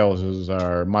 but the Devils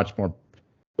are much more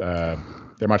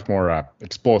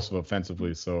explosive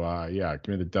offensively. So yeah,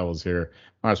 give me the Devils here.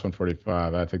 Minus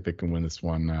 145. I think they can win this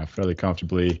one fairly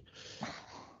comfortably.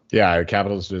 Yeah, the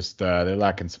Capitals just they're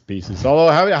lacking some pieces. Although,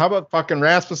 how about fucking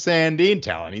Rasmus Sandin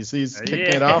telling? He's kicking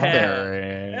it off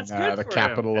there in the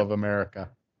capital of America.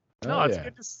 No, it's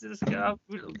good to see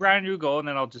Brian, you go, and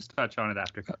then I'll just touch on it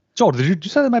after. Joel, did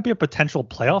you say there might be a potential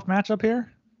playoff matchup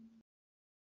here?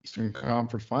 Eastern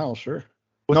Conference Final, sure.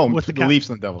 With the Leafs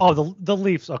and the Devils. Oh, the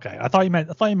Leafs. Okay, I thought you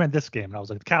meant this game, and I was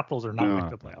like, the Capitals are not making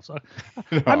the playoffs. So,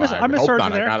 I misheard you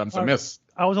there. I got him some miss.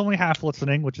 I was only half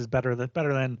listening, which is better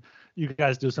than you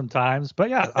guys do sometimes. But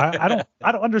yeah,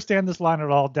 I don't understand this line at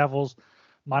all. Devils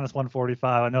minus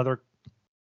 145. I know they're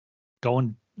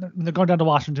going down to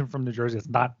Washington from New Jersey. It's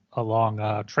not a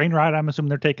long train ride. I'm assuming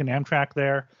they're taking Amtrak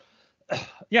there.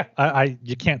 Yeah,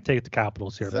 you can't take the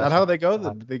Capitals here. Is that how they go?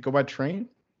 They go by train?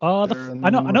 I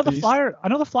know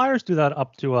the Flyers do that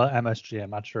up to MSG. I'm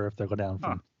not sure if they go down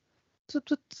from.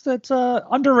 It's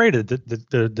underrated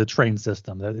the train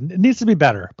system. It needs to be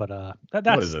better, but that's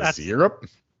what is this? That's Europe,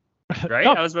 right?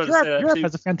 No, I was about Europe, to say that Europe too.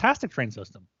 has a fantastic train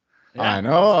system. Yeah. I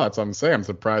know. That's what I'm saying. I'm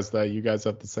surprised that you guys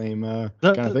have the same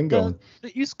kind of thing going.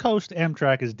 The East Coast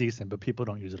Amtrak is decent, but people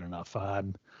don't use it enough.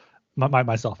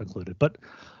 Myself included. But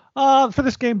for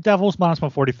this game, Devils minus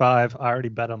 145. I already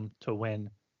bet them to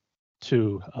win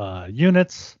 2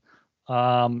 units.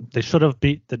 They should have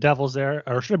beat the Devils there,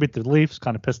 or should have beat the Leafs.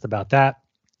 Kind of pissed about that.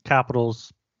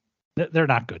 Capitals, they're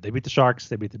not good. They beat the Sharks.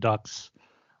 They beat the Ducks.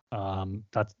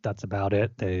 That's about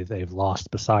it. They've lost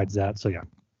besides that. So yeah,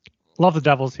 love the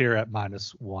Devils here at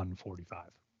minus 145.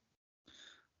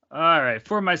 All right,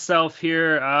 for myself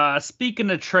here, speaking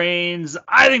of trains,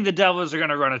 I think the Devils are going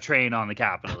to run a train on the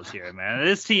Capitals here, man.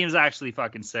 This team's actually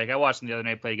fucking sick. I watched them the other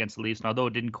night play against the Leafs, and although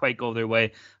it didn't quite go their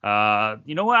way,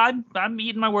 you know what? I'm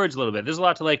eating my words a little bit. There's a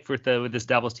lot to like with this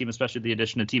Devils team, especially the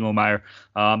addition of Timo Meyer.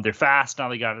 They're fast. Now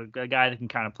they got a guy that can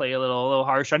kind of play a little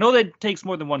harsh. I know that it takes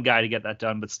more than one guy to get that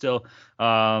done, but still,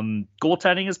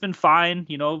 goaltending has been fine.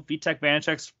 You know, Vitek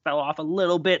Vanacek fell off a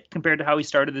little bit compared to how he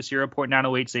started this year, a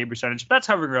 .908 save percentage. But that's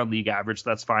hovering around league average, so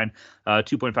that's fine.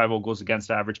 2.50 goals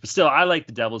against average, but still, I like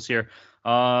the Devils here.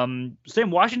 Same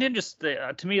Washington, just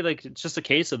to me, like, it's just a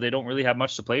case of they don't really have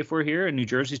much to play for here, and New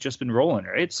Jersey's just been rolling,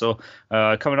 right? So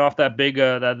coming off that big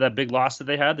that big loss that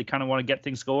they had, they kind of want to get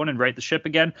things going and right the ship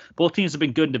again. Both teams have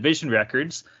been good in division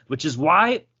records, which is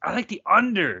why I like the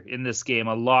under in this game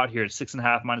a lot here at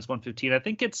 6.5 minus 115.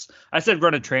 I said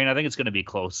run a train. I think it's going to be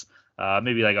close.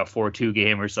 Maybe like a 4-2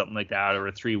 game or something like that, or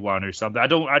a 3-1 or something. I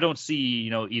don't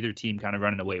see either team kind of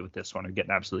running away with this one or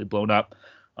getting absolutely blown up.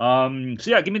 So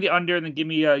yeah, give me the under and then give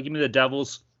me the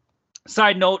Devils.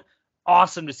 Side note,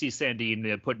 awesome to see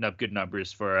Sandin putting up good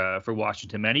numbers for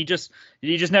Washington, man. He just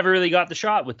never really got the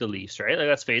shot with the Leafs, right? Like,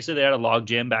 let's face it, they had a log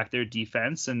jam back there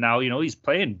defense, and now he's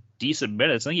playing decent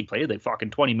minutes. I think he played like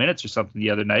fucking 20 minutes or something the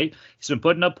other night. He's been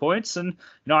putting up points, and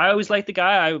I always liked the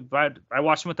guy. I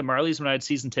watched him with the Marlies when I had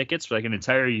season tickets for like an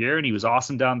entire year, and he was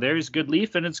awesome down there. He's a good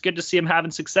Leaf, and it's good to see him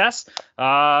having success.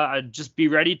 Just be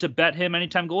ready to bet him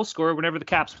anytime goal scorer whenever the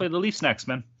Caps play the Leafs next,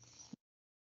 man.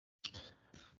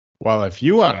 Well, if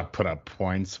you want to put up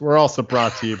points, we're also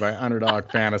brought to you by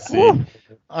Underdog Fantasy.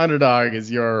 Underdog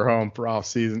is your home for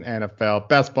off-season NFL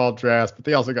best ball drafts, but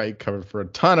they also got you covered for a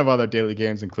ton of other daily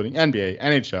games, including NBA,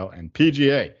 NHL, and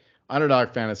PGA.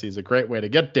 Underdog Fantasy is a great way to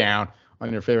get down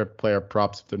on your favorite player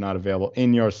props if they're not available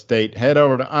in your state. Head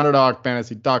over to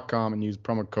UnderdogFantasy.com and use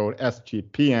promo code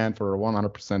SGPN for a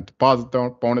 100% deposit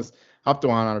bonus up to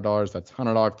 $100. That's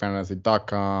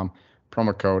UnderdogFantasy.com,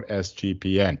 promo code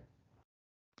SGPN.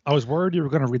 I was worried you were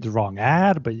going to read the wrong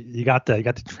ad, but you got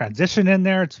the transition in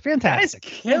there. It's fantastic.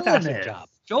 Guy's killing fantastic it. job.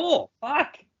 Joel,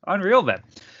 fuck. Unreal, man.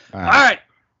 All All right.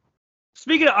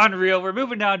 Speaking of Unreal, we're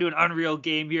moving down to an Unreal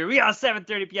game here. We got a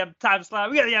 7:30 p.m. time slot.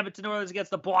 We got the Edmonton Oilers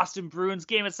against the Boston Bruins.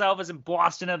 Game itself is in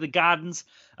Boston at the Gardens.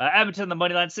 Edmonton on the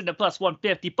money line sitting at plus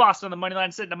 150. Boston on the money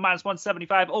line sitting at minus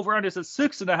 175. Over under is at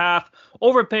 6.5.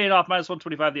 Over paying off minus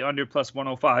 125. The under plus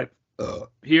 105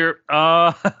 here.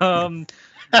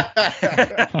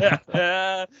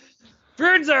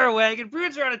 Bruins are a wagon.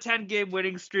 Bruins are on a 10-game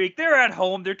winning streak. They're at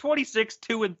home. They're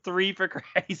 26-2-3 for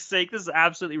Christ's sake. This is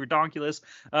absolutely redonkulous.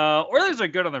 Oilers are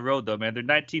good on the road though, man. They're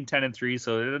 19-10-3,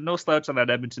 so no slouch on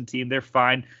that Edmonton team. They're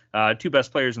fine. Two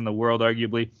best players in the world,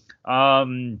 arguably.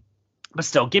 But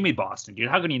still, give me Boston, dude.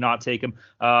 How can you not take them?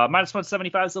 Minus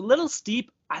 175 is a little steep.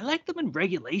 I like them in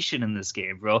regulation in this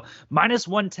game, bro. Minus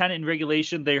 110 in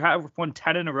regulation. They have won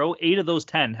 10 in a row. 8 of those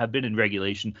 10 have been in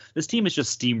regulation. This team is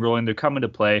just steamrolling. They're coming to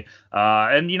play.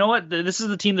 And you know what? This is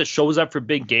the team that shows up for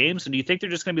big games. And do you think they're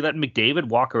just going to be letting McDavid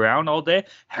walk around all day?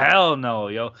 Hell no,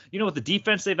 yo. You know what the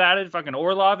defense they've added? Fucking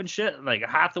Orlov and shit. Like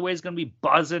Hathaway's going to be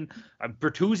buzzing.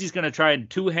 Bertuzzi's going to try and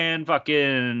two-hand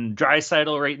fucking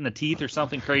Draisaitl right in the teeth or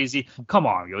something crazy. Come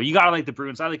on, yo. You got to like the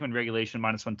Bruins. I like them in regulation.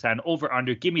 Minus 110. Over,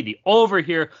 under. Give me the over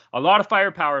here. A lot of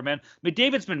firepower, man.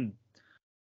 McDavid's been,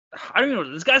 I don't even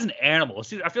know, this guy's an animal.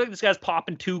 I feel like this guy's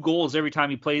popping 2 goals every time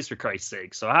he plays, for Christ's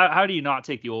sake. So how do you not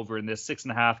take the over in this?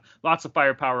 6.5. Lots of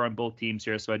firepower on both teams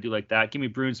here, so I do like that. Give me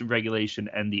Bruins in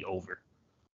regulation and the over.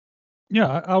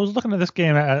 Yeah, I was looking at this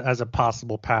game as a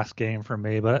possible pass game for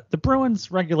me, but the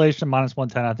Bruins regulation minus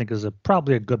 110 I think is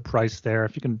probably a good price there.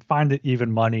 If you can find it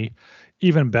even money,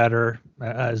 even better.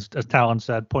 As Talon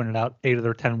said, pointed out, 8 of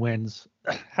their 10 wins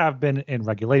have been in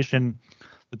regulation.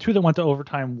 The 2 that went to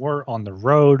overtime were on the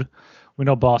road. We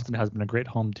know Boston has been a great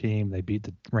home team. They beat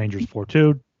the Rangers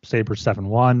 4-2, Sabres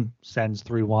 7-1, Sens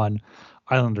 3-1,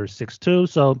 Islanders 6-2.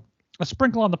 So a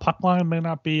sprinkle on the puck line may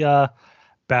not be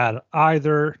bad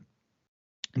either.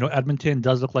 You know, Edmonton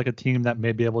does look like a team that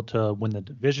may be able to win the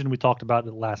division. We talked about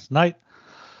it last night.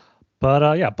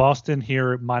 But yeah, Boston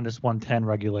here minus 110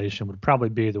 regulation would probably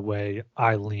be the way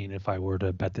I lean if I were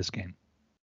to bet this game.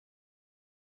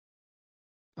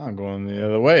 I'm going the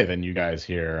other way than you guys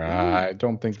here. I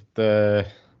don't think the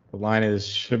line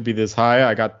should be this high.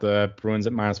 I got the Bruins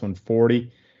at minus 140.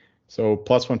 So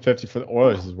plus 150 for the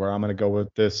Oilers is where I'm going to go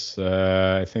with this.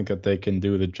 I think that they can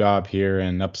do the job here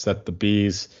and upset the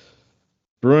Bees.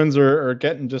 Bruins are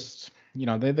getting just, you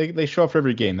know, they show up for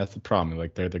every game. That's the problem.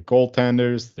 Like they're the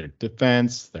goaltenders, their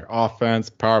defense, their offense,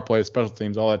 power play, special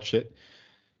teams, all that shit.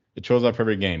 It shows up for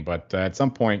every game. But at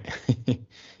some point,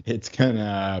 it's going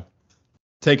to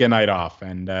take a night off.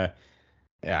 And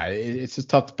yeah, it's just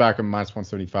tough to back them minus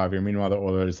 175 here. Meanwhile, the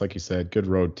Oilers, like you said, good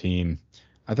road team.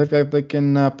 I think that they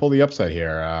can pull the upside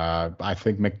here. I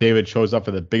think McDavid shows up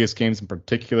for the biggest games in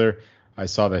particular. I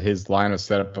saw that his line was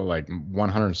set up to like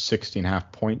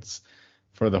 116.5 points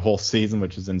for the whole season,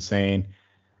 which is insane.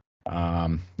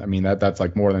 I mean, that's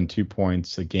like more than 2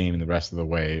 points a game the rest of the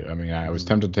way. I mean, I was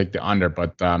tempted to take the under,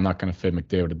 but I'm not going to fit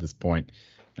McDavid at this point.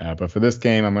 But for this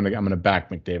game, I'm gonna back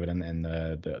McDavid and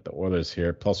the Oilers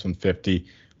here, plus 150.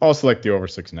 Also like the over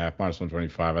 6.5, minus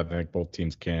 125. I think both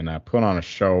teams can put on a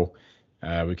show.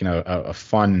 We can have a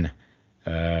fun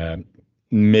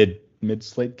mid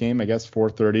slate game, I guess,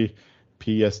 4:30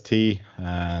 PST.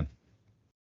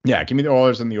 Yeah, give me the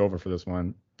Oilers and the over for this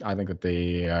one. I think that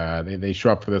they show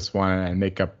up for this one and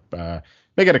make it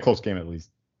a close game at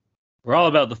least. We're all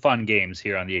about the fun games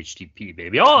here on the HTP,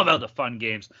 baby. All about the fun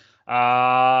games.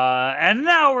 And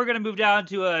now we're going to move down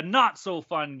to a not so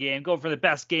fun game. Go from the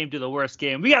best game to the worst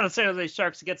game. We got the San Jose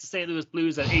Sharks against the St. Louis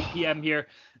Blues at 8 p.m. here.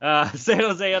 San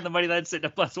Jose on the money line sitting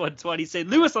at plus 120. St.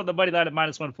 Louis on the money line at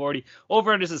minus 140.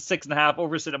 Over under is 6.5.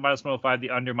 Over sitting at minus 105. The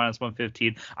under minus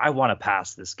 115. I want to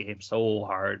pass this game so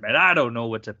hard, man. I don't know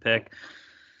what to pick.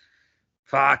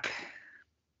 Fuck.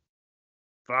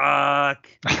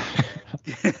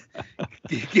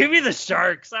 Give me the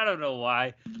Sharks. I don't know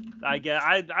why.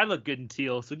 I look good in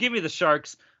teal, so give me the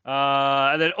Sharks.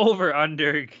 And then over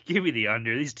under. Give me the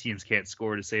under. These teams can't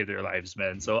score to save their lives,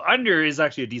 man. So under is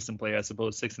actually a decent play, I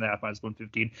suppose. 6.5 minus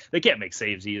 115. They can't make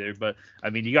saves either, but I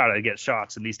mean you gotta get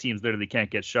shots, and these teams literally can't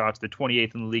get shots. They're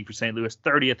 28th in the league for St. Louis,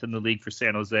 30th in the league for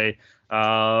San Jose.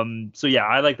 So yeah,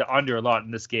 I like the under a lot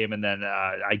in this game, and then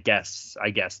I guess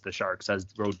the Sharks as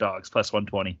road dogs plus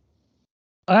 120.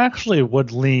 I actually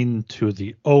would lean to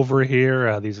the over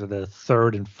here. These are the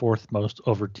 3rd and 4th most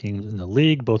over teams in the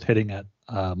league, both hitting at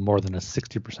more than a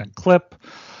 60% clip.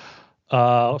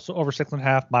 So over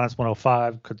 6.5, minus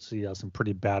 105. Could see some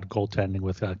pretty bad goaltending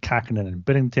with Kakinen and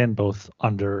Binnington, both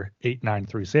under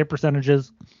 8.93 save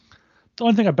percentages. The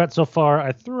only thing I bet so far,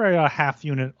 I threw a half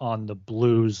unit on the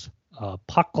Blues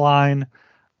puck line.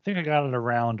 I think I got it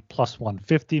around plus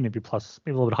 150, maybe a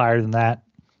little bit higher than that.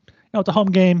 It's a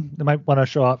home game. They might want to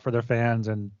show out for their fans,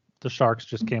 and the Sharks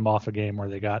just came off a game where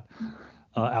they got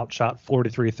outshot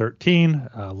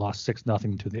 43-13, lost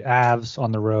 6-0 to the Avs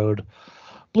on the road.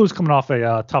 Blues coming off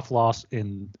a tough loss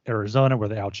in Arizona where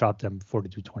they outshot them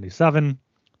 42-27.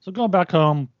 So going back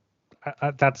home,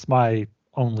 that's my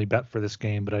only bet for this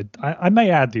game, but I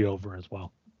may add the over as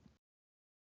well.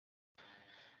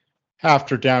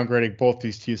 After downgrading both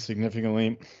these teams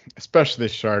significantly, especially the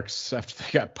Sharks after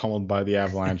they got pummeled by the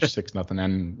Avalanche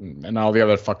 6-0 and all the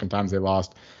other fucking times they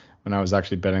lost when I was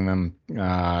actually betting them,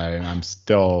 I'm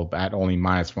still at only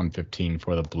minus 115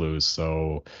 for the Blues.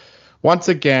 So once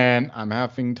again, I'm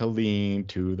having to lean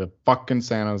to the fucking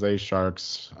San Jose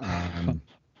Sharks.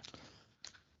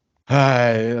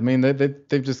 I mean,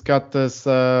 they've just got this.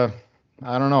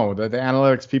 I don't know. The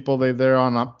analytics people, they're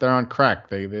on crack.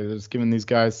 They're just giving these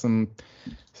guys some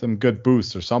good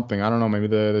boosts or something. I don't know. Maybe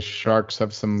the Sharks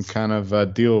have some kind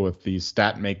of deal with these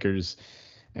stat makers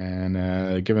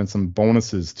and giving some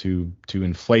bonuses to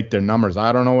inflate their numbers.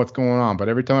 I don't know what's going on, but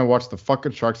every time I watch the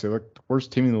fucking Sharks, they look the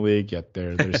worst team in the league. Yet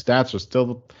their stats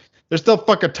are they're still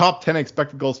fucking top 10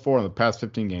 expected goals for in the past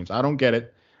 15 games. I don't get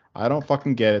it. I don't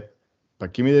fucking get it.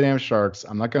 But give me the damn Sharks.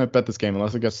 I'm not going to bet this game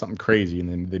unless it gets something crazy and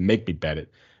then they make me bet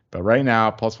it. But right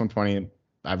now, plus 120,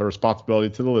 I have a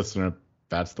responsibility to the listener.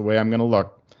 That's the way I'm going to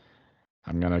look.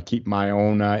 I'm going to keep my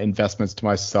own investments to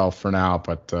myself for now.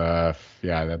 But that's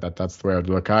the way I would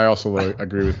look. I also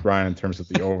agree with Brian in terms of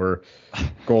the over.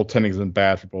 Goaltending has been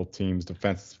bad for both teams.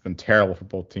 Defense has been terrible for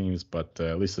both teams. But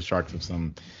at least the Sharks have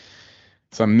some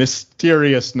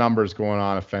mysterious numbers going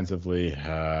on offensively.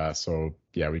 So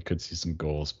yeah, we could see some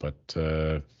goals, but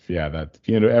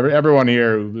everyone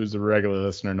here who's a regular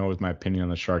listener knows my opinion on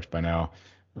the Sharks by now.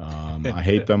 I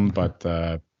hate them, but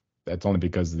that's only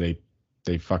because they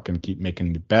fucking keep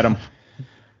making me bet them.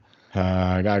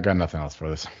 I got nothing else for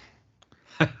this.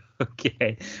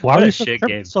 Okay. Why are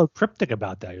you so cryptic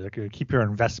about that? You're like, you keep your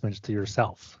investments to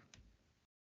yourself.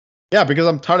 Yeah, because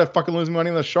I'm tired of fucking losing money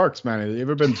on the Sharks, man. Have you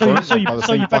ever been burnt by the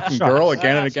same fucking girl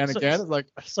again and again and again? It's like,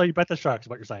 so you bet the Sharks, is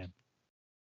what you're saying?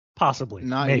 Possibly.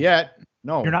 Not maybe. Yet.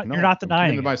 No. You're not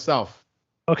denying it. Myself.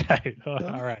 Okay. All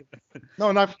right. No,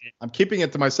 I'm keeping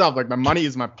it to myself. Like my money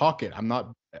is in my pocket. I'm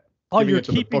not. Oh, you're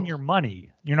keeping your money.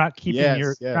 You're not keeping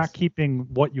you're not keeping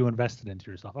what you invested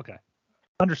into yourself. Okay.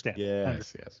 Understand.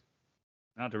 Yes.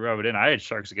 Not to rub it in, I had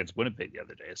Sharks against Winnipeg the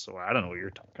other day, so I don't know what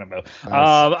you're talking about.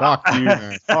 Fuck you,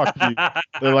 man. Fuck you.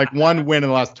 They're like one win in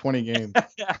the last 20 games.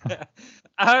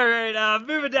 All right,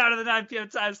 moving down to the 9 p.m.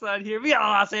 time slot here. We got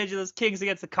Los Angeles Kings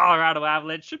against the Colorado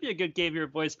Avalanche. Should be a good game here,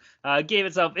 boys. Game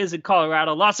itself is in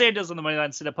Colorado. Los Angeles on the money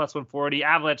line, sitting at plus 140.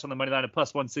 Avalanche on the money line at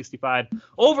plus 165.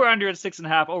 Over under at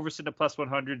 6.5. Over sitting at plus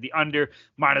 100. The under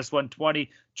minus 120.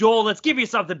 Joel, let's give you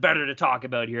something better to talk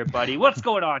about here, buddy. What's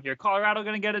going on here? Colorado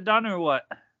going to get it done or what?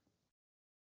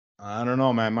 I don't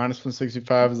know, man. Minus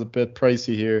 165 is a bit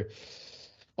pricey here.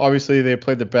 Obviously, they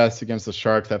played the best against the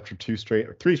Sharks after three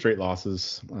straight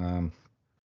losses.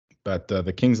 But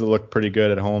the Kings look pretty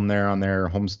good at home there on their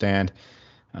homestand.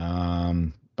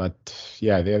 But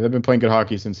yeah, they've been playing good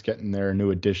hockey since getting their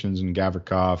new additions in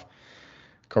Gavrikov,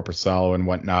 Korpisalo, and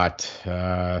whatnot.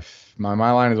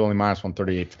 My line is only minus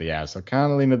 138 for the Avs. So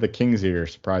kind of lean to the Kings here,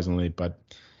 surprisingly. But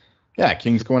yeah,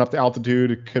 Kings going up to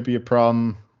altitude, it could be a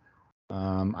problem.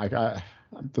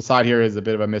 The side here is a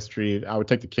bit of a mystery. I would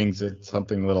take the Kings at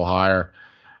something a little higher.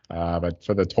 But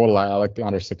for the total, I like the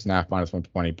under 6.5 minus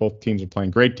 120. Both teams are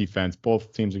playing great defense.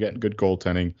 Both teams are getting good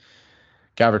goaltending.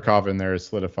 Gavrikov in there has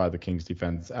solidified the Kings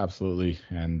defense absolutely.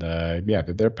 And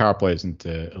their power play isn't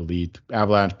elite.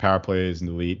 Avalanche power play isn't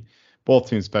elite. Both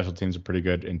teams' special teams are pretty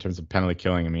good in terms of penalty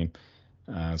killing. I mean,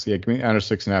 give me under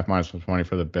 6.5 minus 120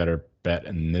 for the better bet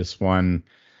in this one.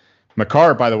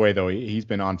 Makar, by the way, though, he's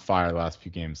been on fire the last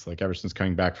few games. Like ever since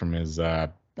coming back from his,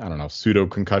 pseudo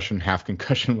concussion, half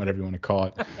concussion, whatever you want to call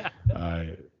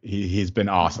it. He's been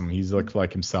awesome. He's looked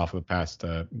like himself for the past.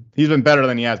 He's been better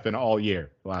than he has been all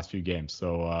year, the last few games.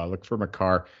 So look for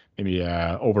Makar, maybe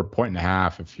over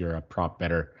 1.5 if you're a prop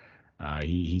better.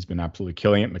 He's been absolutely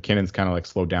killing it. McKinnon's kind of like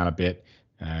slowed down a bit,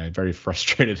 very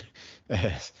frustrated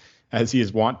as he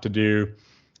is wont to do.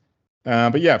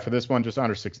 But yeah, for this one, just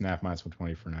under 6.5 minus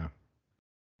 120 for now.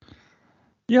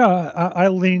 Yeah, I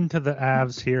lean to the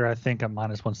Avs here. I think I'm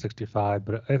minus 165,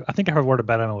 but I think if I were to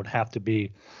bet on it, would have to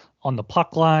be On the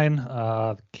puck line,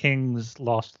 Kings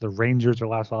lost to the Rangers. Their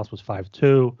last loss was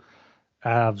 5-2.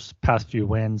 Avs past few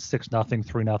wins, 6-0,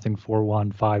 3-0,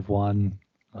 4-1, 5-1,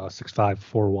 6-5,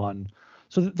 4-1.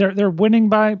 So they're winning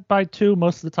by 2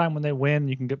 most of the time. When they win,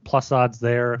 you can get plus odds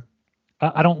there.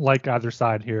 I don't like either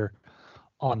side here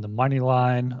on the money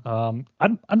line. I'm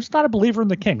just not a believer in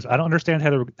the Kings. I don't understand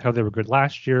how they were good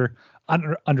last year. I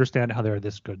don't understand how they're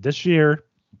this good this year.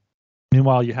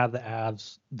 Meanwhile, you have the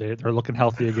Avs. They're looking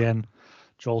healthy again.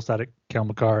 Joel said it. Cale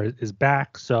Makar is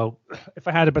back. So if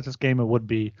I had to bet this game, it would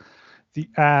be the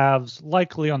Avs,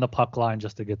 likely on the puck line,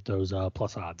 just to get those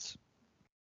plus odds.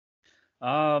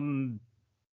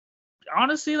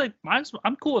 Honestly, like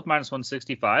I'm cool with minus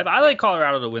 165. I like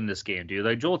Colorado to win this game, dude.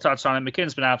 Like Joel touched on it,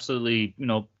 McKinnon's been absolutely,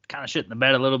 kind of shit in the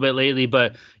bed a little bit lately,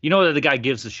 but you know that the guy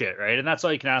gives a shit, right? And that's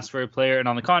all you can ask for a player. And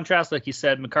on the contrast, like you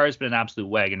said, Makar's been an absolute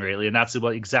wagon lately, and that's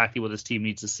exactly what this team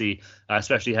needs to see,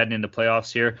 especially heading into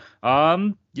playoffs here.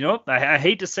 I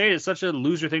hate to say it, it's such a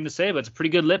loser thing to say, but it's a pretty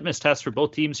good litmus test for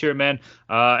both teams here, man.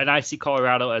 And I see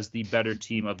Colorado as the better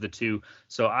team of the two.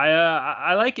 So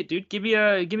I like it, dude. Give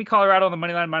me Colorado on the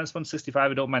money line minus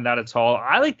 165. I don't mind that at all.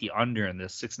 I like the under in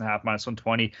this 6.5 minus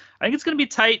 120. I think it's gonna be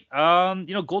tight.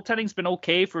 Goaltending's been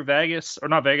okay for Vegas, or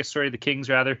not Vegas, sorry, the Kings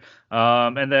rather.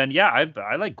 And then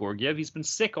I like Georgiev. He's been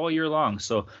sick all year long.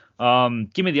 So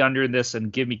give me the under in this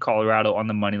and give me Colorado on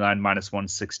the money line minus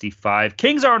 165.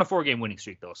 Kings are on a 4-game winning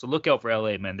streak though, so look out for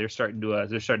LA, man. They're starting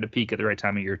to peak at the right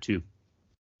time of year too.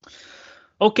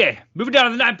 Okay, moving down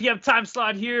to the 9 p.m. time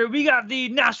slot here. We got the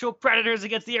Nashville Predators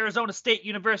against the Arizona State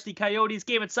University Coyotes.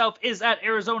 Game itself is at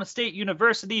Arizona State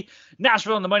University.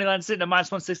 Nashville on the money line sitting at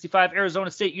minus 165. Arizona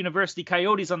State University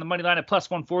Coyotes on the money line at plus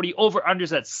 140.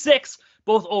 Over-unders at 6.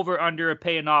 Both over-under are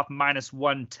paying off minus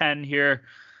 110 here.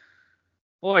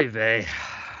 Oy vey.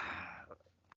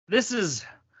 This is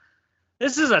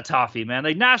a toughie, man.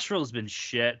 Like, Nashville's been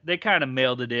shit. They kind of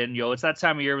mailed it in. It's that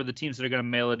time of year where the teams that are going to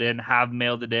mail it in have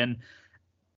mailed it in.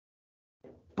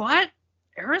 But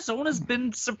Arizona's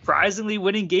been surprisingly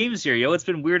winning games here, It's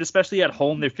been weird, especially at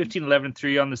home. They're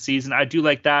 15-11-3 on the season. I do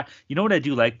like that. You know what I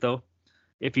do like, though?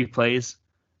 If he plays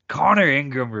Connor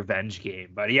Ingram revenge game,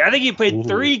 buddy. I think he played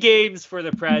 3 games for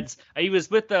the Preds. He was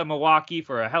with Milwaukee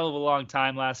for a hell of a long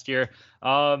time last year.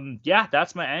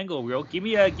 That's my angle, bro. Give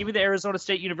me the Arizona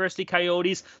State University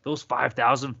Coyotes. Those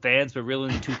 5,000 fans, but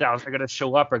really 2,000 are gonna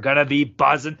show up, are gonna be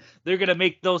buzzing. They're gonna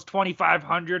make those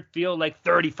 2,500 feel like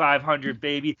 3,500,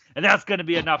 baby, and that's gonna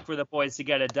be enough for the boys to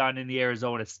get it done in the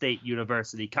Arizona State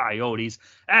University Coyotes.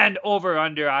 And over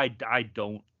under, I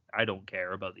don't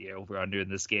care about the over-under in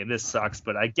this game. This sucks,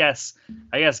 but I guess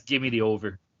give me the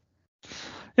over.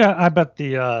 Yeah, I bet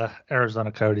the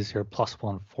Arizona Coyotes here plus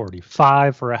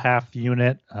 145 for a half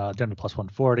unit. Denver plus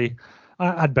 140.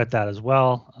 I'd bet that as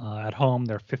well. At home,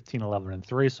 they're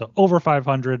 15-11-3, so over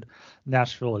 500.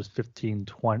 Nashville is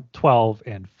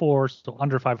 15-12-4, so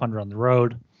under 500 on the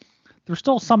road. They're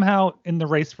still somehow in the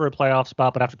race for a playoff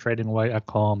spot, but after trading away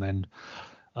Ekholm and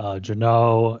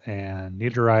Jeannot and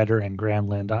Niederreiter and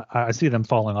Granlund, I see them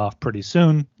falling off pretty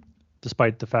soon,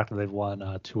 despite the fact that they've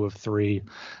won 2 of 3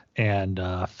 and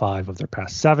 5 of their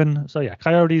past 7. So yeah,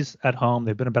 Coyotes at home.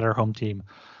 They've been a better home team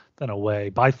than away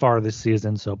by far this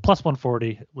season. So plus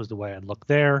 140 was the way I'd look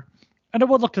there. And I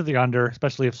would look to the under,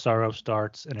 especially if Saros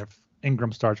starts and if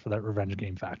Ingram starts for that revenge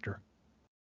game factor.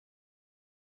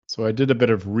 So I did a bit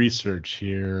of research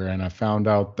here, and I found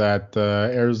out that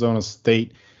Arizona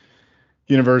State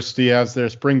University has their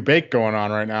spring break going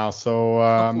on right now, so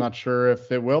I'm not sure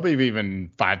if it will be even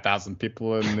 5,000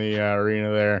 people in the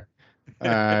arena there.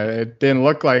 It didn't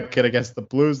look like it against the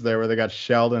Blues there, where they got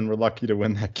shelled and were lucky to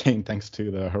win that game thanks to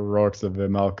the heroics of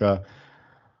Vejmelka.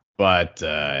 But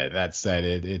that said,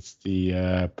 it's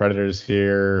the Predators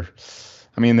here.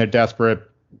 I mean, they're desperate.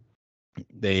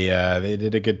 They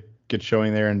did a good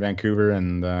showing there in Vancouver,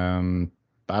 and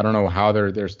I don't know how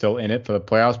they're still in it for the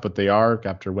playoffs, but they are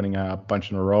after winning a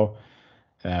bunch in a row.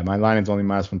 My line is only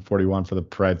minus 141 for the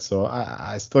Preds, so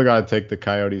I still got to take the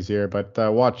Coyotes here. But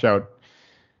watch out,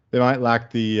 they might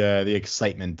lack the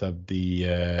excitement of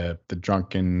the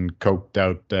drunken, coked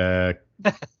out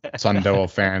Sun Devil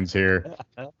fans here.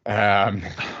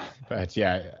 But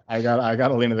yeah, I got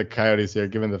to lean to the Coyotes here,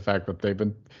 given the fact that they've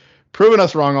been proving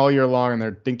us wrong all year long in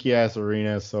their dinky ass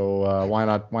arena. So why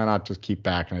not just keep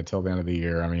backing it till the end of the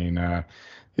year? I mean,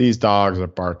 these dogs are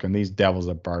barking. These devils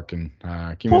are barking.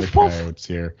 Give me the Coyotes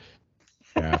here.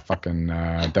 Yeah, fucking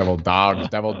devil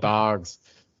dogs.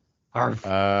 Arf.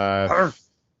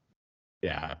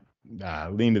 Yeah,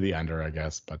 lean to the under, I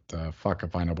guess. But fuck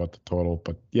if I know about the total.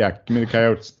 But yeah, give me the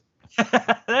Coyotes.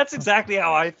 That's exactly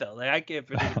how I felt. Like, I can't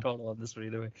predict a total on this one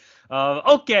either way.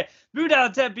 Okay, move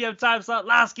down 10 p.m. time slot.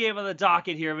 Last game on the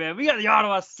docket here, man. We got the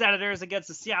Ottawa Senators against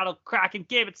the Seattle Kraken.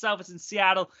 Game itself is in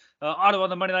Seattle. Ottawa on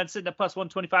the money line sitting at plus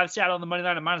 125. Seattle on the money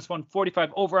line at minus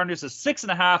 145. Over under is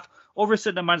 6.5. Over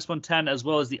sitting at minus 110, as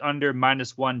well as the under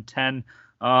minus 110.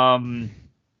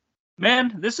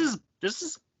 Man, this is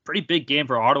pretty big game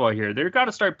for Ottawa here. They've got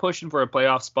to start pushing for a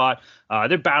playoff spot.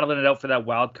 They're battling it out for that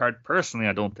wild card. Personally,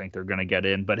 I don't think they're going to get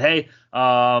in. But hey,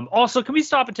 also, can we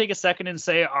stop and take a second and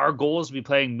say our goal is to be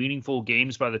playing meaningful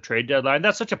games by the trade deadline?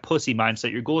 That's such a pussy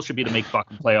mindset. Your goal should be to make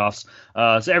fucking playoffs.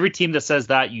 So every team that says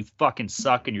that, you fucking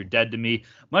suck and you're dead to me.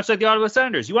 Much like the Ottawa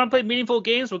Senators. You want to play meaningful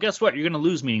games? Well, guess what? You're going to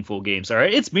lose meaningful games, all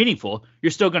right? It's meaningful.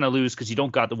 You're still going to lose because you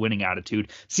don't got the winning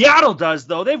attitude. Seattle does,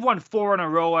 though. They've won 4 in a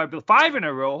row, 5 in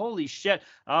a row. Holy shit.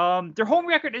 Their home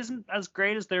record isn't as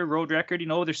great as their road record. You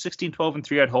know, they're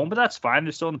 16-12-3 at home, but that's fine.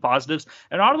 They're still in the positives.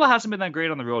 And Ottawa hasn't been that great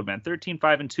on the road, man.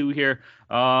 13-5-2 here.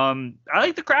 I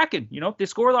like the Kraken. You know, they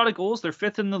score a lot of goals. They're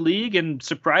 5th in the league, and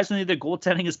surprisingly, their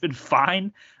goaltending has been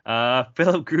fine.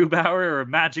 Philip Grubauer or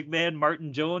Magic Man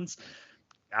Martin Jones.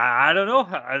 I don't know.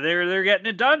 They're getting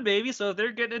it done, baby. So if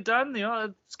they're getting it done, you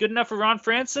know, it's good enough for Ron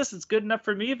Francis. It's good enough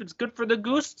for me. If it's good for the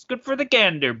Goose, it's good for the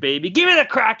Gander, baby. Give me the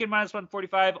Kraken minus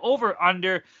 145. Over,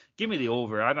 under. Give me the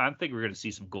over. I think we're going to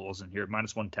see some goals in here.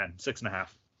 Minus 110, 6.5.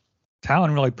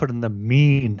 Talon really put in the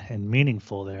mean and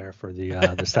meaningful there for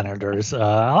the Senators.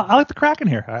 I like the Kraken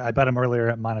here. I bet him earlier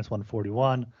at minus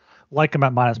 141. Like him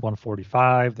at minus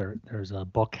 145. There's a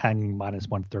book hanging minus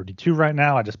 132 right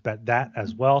now. I just bet that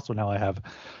as well. So now I have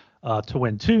to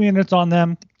win 2 units on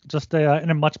them. Just in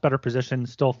a much better position,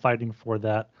 still fighting for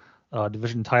that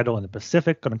division title in the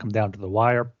Pacific. Going to come down to the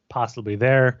wire, possibly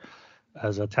there.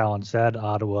 As Talon said,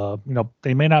 Ottawa, you know,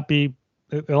 they may not be.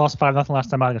 They lost 5-0 last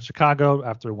time out against Chicago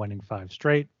after winning 5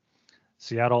 straight.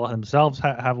 Seattle themselves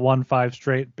have won 5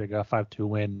 straight. Big 5-2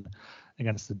 win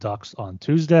against the Ducks on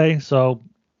Tuesday. So,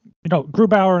 you know,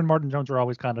 Grubauer and Martin Jones are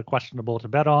always kind of questionable to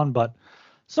bet on, but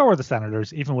so are the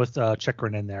Senators, even with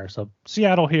Chychrun in there. So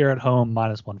Seattle here at home,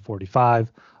 minus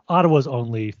 145. Ottawa's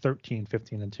only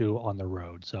 13-15-2 on the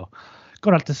road. So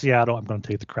going out to Seattle, I'm going to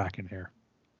take the Kraken here.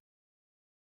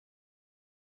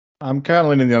 I'm kind of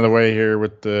leaning the other way here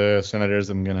with the Senators.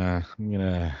 I'm gonna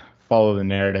follow the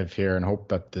narrative here and hope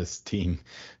that this team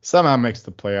somehow makes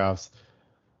the playoffs.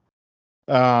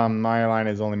 My line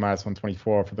is only minus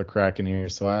 124 for the Kraken here,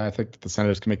 so I think that the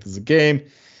Senators can make this a game.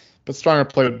 But stronger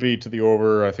play would be to the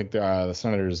over. I think the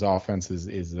Senators' offense is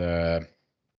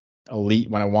elite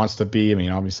when it wants to be. I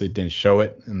mean, obviously it didn't show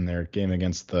it in their game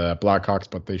against the Blackhawks,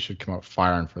 but they should come out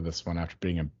firing for this one after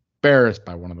being embarrassed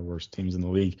by one of the worst teams in the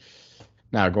league.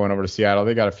 Now going over to Seattle,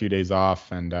 they got a few days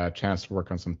off and a chance to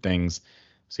work on some things.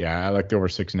 So yeah, I like the over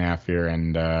 6.5 here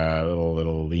and a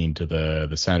little lean to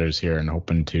the Senators here and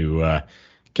hoping to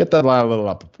get that line a little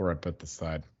up before I put this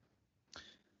side.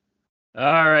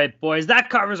 All right, boys, that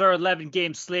covers our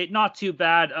 11-game slate. Not too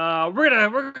bad.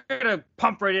 We're gonna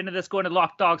pump right into this, going to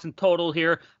lock dogs in total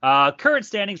here. Current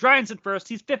standings: Ryan's in first.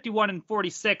 He's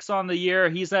 51-46 on the year.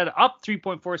 He's at up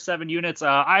 3.47 units.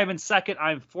 I'm in second.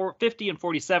 I'm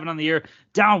 50-47 on the year,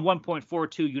 down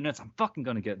 1.42 units. I'm fucking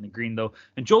gonna get in the green though.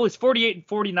 And Joel's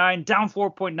 48-49, down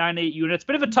 4.98 units.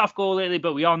 Bit of a tough goal lately,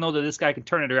 but we all know that this guy can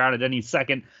turn it around at any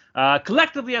second.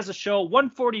 Collectively as a show,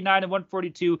 149 and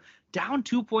 142. Down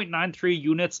 2.93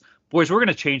 units. Boys, we're going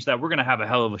to change that. We're going to have a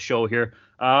hell of a show here.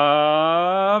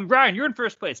 Ryan, you're in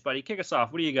first place, buddy. Kick us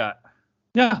off. What do you got?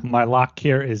 Yeah, my lock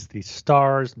here is the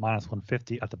Stars, minus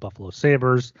 150 at the Buffalo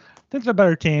Sabres. Think they're a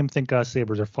better team. Think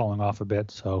Sabres are falling off a bit,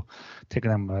 so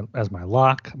taking them as my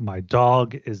lock. My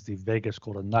dog is the Vegas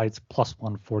Golden Knights, plus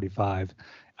 145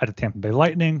 at the Tampa Bay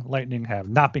Lightning. Lightning have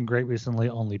not been great recently,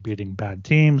 only beating bad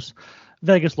teams.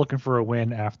 Vegas looking for a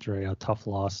win after a tough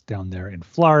loss down there in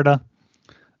Florida.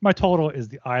 My total is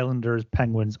the Islanders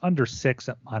Penguins under 6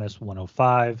 at minus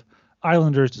 105.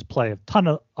 Islanders just play a ton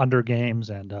of under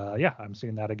games, and yeah, I'm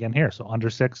seeing that again here. So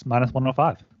under 6, minus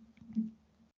 105.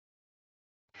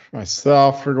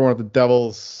 Myself, we're going with the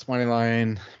Devils money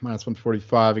line, minus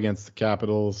 145 against the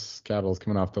Capitals. Capitals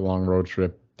coming off the long road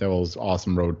trip. Devils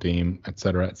awesome road team,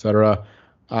 etc., etc.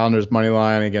 Islanders money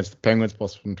line against the Penguins,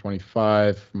 plus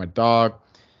 125 for my dog.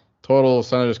 Total,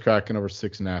 Senators Kraken over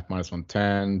 6.5, minus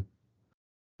 110.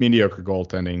 Mediocre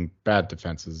goaltending, bad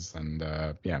defenses, and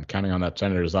yeah, I'm counting on that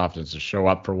Senators offense to show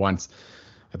up for once.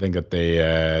 I think that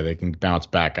they can bounce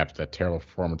back after that terrible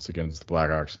performance against the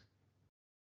Blackhawks.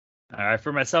 All right,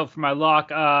 for myself, for my lock,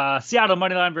 Seattle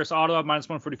money line versus Ottawa, minus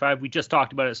 145. We just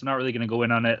talked about it, so not really going to go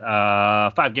in on it.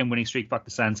 5-game winning streak, fuck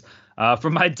the Sens. For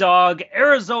my dog,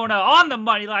 Arizona on the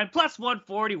money line, plus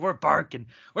 140. We're barking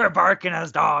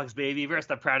as dogs, baby. Versus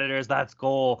the Predators, that's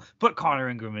goal. Put Connor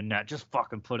Ingram in net. Just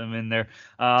fucking put him in there.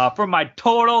 For my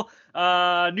total,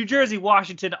 New Jersey,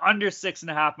 Washington, under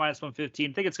 6.5, minus 115.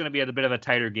 I think it's going to be a bit of a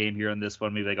tighter game here on this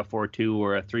one, maybe like a 4-2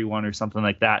 or a 3-1 or something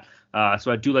like that.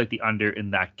 So I do like the under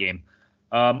in that game.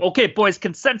 Okay, boys,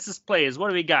 consensus plays. What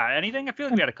do we got? Anything? I feel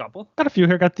like we got a couple. Got a few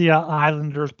here. Got the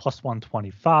Islanders plus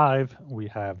 125. We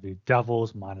have the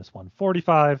Devils minus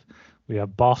 145. We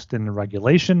have Boston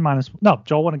regulation minus. No,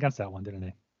 Joel went against that one, didn't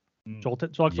he? Joel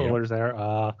took the Oilers there.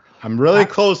 I'm really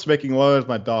close to making Oilers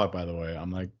my dog, by the way.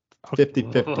 I'm like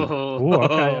 50-50. Ooh,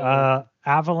 okay.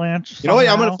 Avalanche. You know what?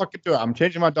 I'm gonna fucking do it. I'm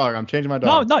changing my dog.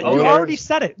 No, you already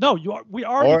said it. No, we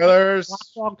already. Oilers.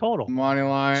 Dog total. Money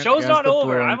line. Show's not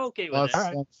over. Bruins, I'm okay with it. All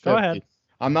right, go ahead.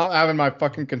 I'm not having my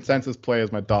fucking consensus play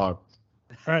as my dog.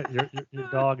 All right, your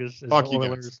dog is Fuck you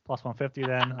Oilers guys. plus 150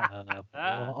 then.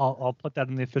 I'll put that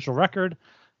in the official record.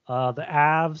 The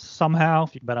Avs somehow,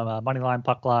 if you can bet on a money line,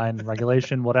 puck line,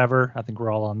 regulation, whatever. I think we're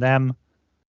all on them.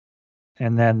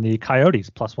 And then the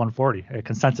Coyotes plus 140, a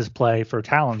consensus play for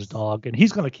Talon's dog, and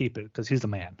he's going to keep it because he's the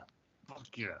man.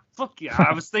 Fuck yeah.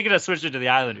 I was thinking of switching to the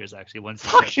Islanders actually once.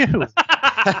 Fuck you. But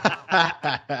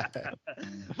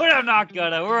I'm not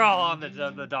gonna. We're all on the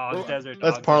dogs, desert dogs.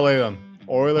 Let's parlay them.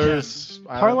 Oilers,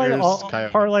 Islanders,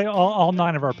 Coyotes. Parlay all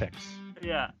 9 of our picks.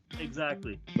 Yeah,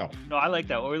 exactly. No, I like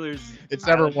that. Oilers. it's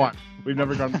never won. We've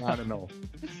never gone 9-0.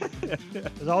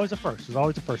 There's always a first. There's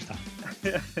always a first time.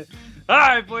 All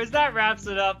right, boys, that wraps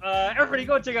it up. Everybody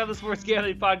go check out the Sports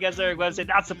Gambling Podcast Network website.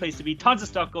 That's the place to be. Tons of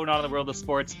stuff going on in the world of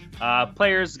sports.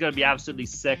 Players is going to be absolutely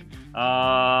sick.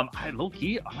 I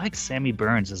like Sammy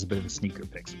Burns as a bit of a sneaker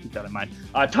pick, so keep that in mind.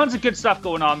 Tons of good stuff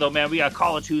going on, though, man. We got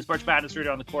college hoops, March Madness right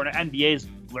around the corner. NBA's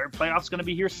playoffs going to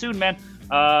be here soon, man.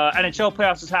 NHL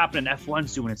playoffs is happening.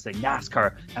 F1's doing its thing.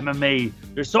 NASCAR, MMA.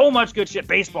 There's so much good shit.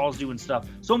 Baseball's doing stuff.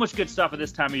 So much good stuff at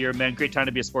this time of year, man. Great time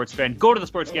to be a sports fan. Go to the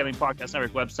Sports Gambling Podcast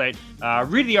Network website.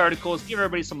 Read the articles. Give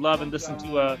everybody some love and listen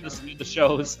to the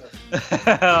shows.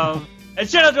 And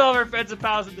shout out to all of our friends and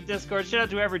pals in the Discord. Shout out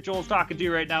to whoever Joel's talking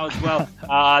to right now as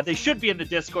well. They should be in the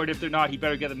Discord. If they're not, he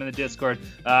better get them in the Discord.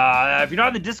 If you're not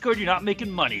in the Discord, you're not making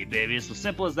money, baby. It's as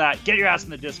simple as that. Get your ass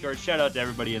in the Discord. Shout out to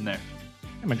everybody in there.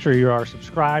 Make sure you are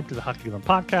subscribed to the Hockey Gambling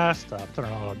Podcast. Turn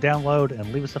on auto download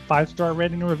and leave us a 5-star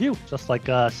rating and review, just like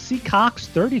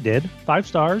Cox30 did. 5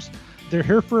 stars. They're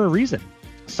here for a reason.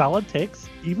 Solid takes,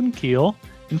 even keel,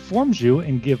 informs you,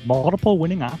 and give multiple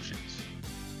winning options.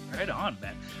 Right on,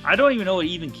 man. I don't even know what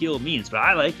even keel means, but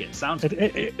I like it. It sounds good.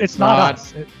 It's not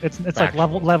us. It's like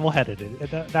level-headed.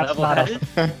 That's level-headed?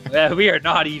 Not us. Yeah, we are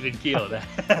not even keeled.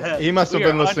 He must have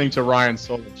been listening to Ryan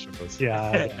Solomon shows.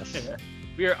 Yeah, yes.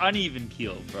 We are uneven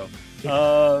keeled, bro.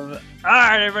 All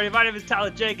right, everybody. My name is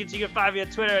Talon Jenkins. You can find me on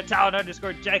Twitter at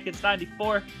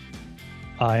Talon_Jenkins94.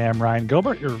 I am Ryan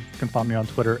Gilbert. You can find me on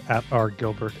Twitter at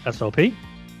rgilbertsop.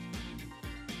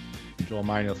 Joel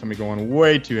Manuel, somebody going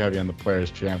way too heavy on the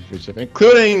Players' Championship,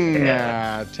 including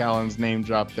Talon's name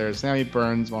drop there. Sammy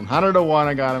Burns, 100-1.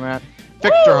 I got him at.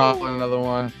 Victor Hovland, another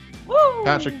one. Woo!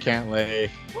 Patrick Cantlay,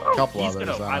 a couple others.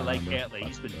 I like Cantlay.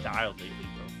 He's been dialed lately,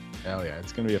 bro. Hell yeah,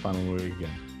 it's gonna be a fun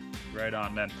weekend. Right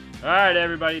on, man. All right,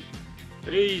 everybody.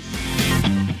 Peace.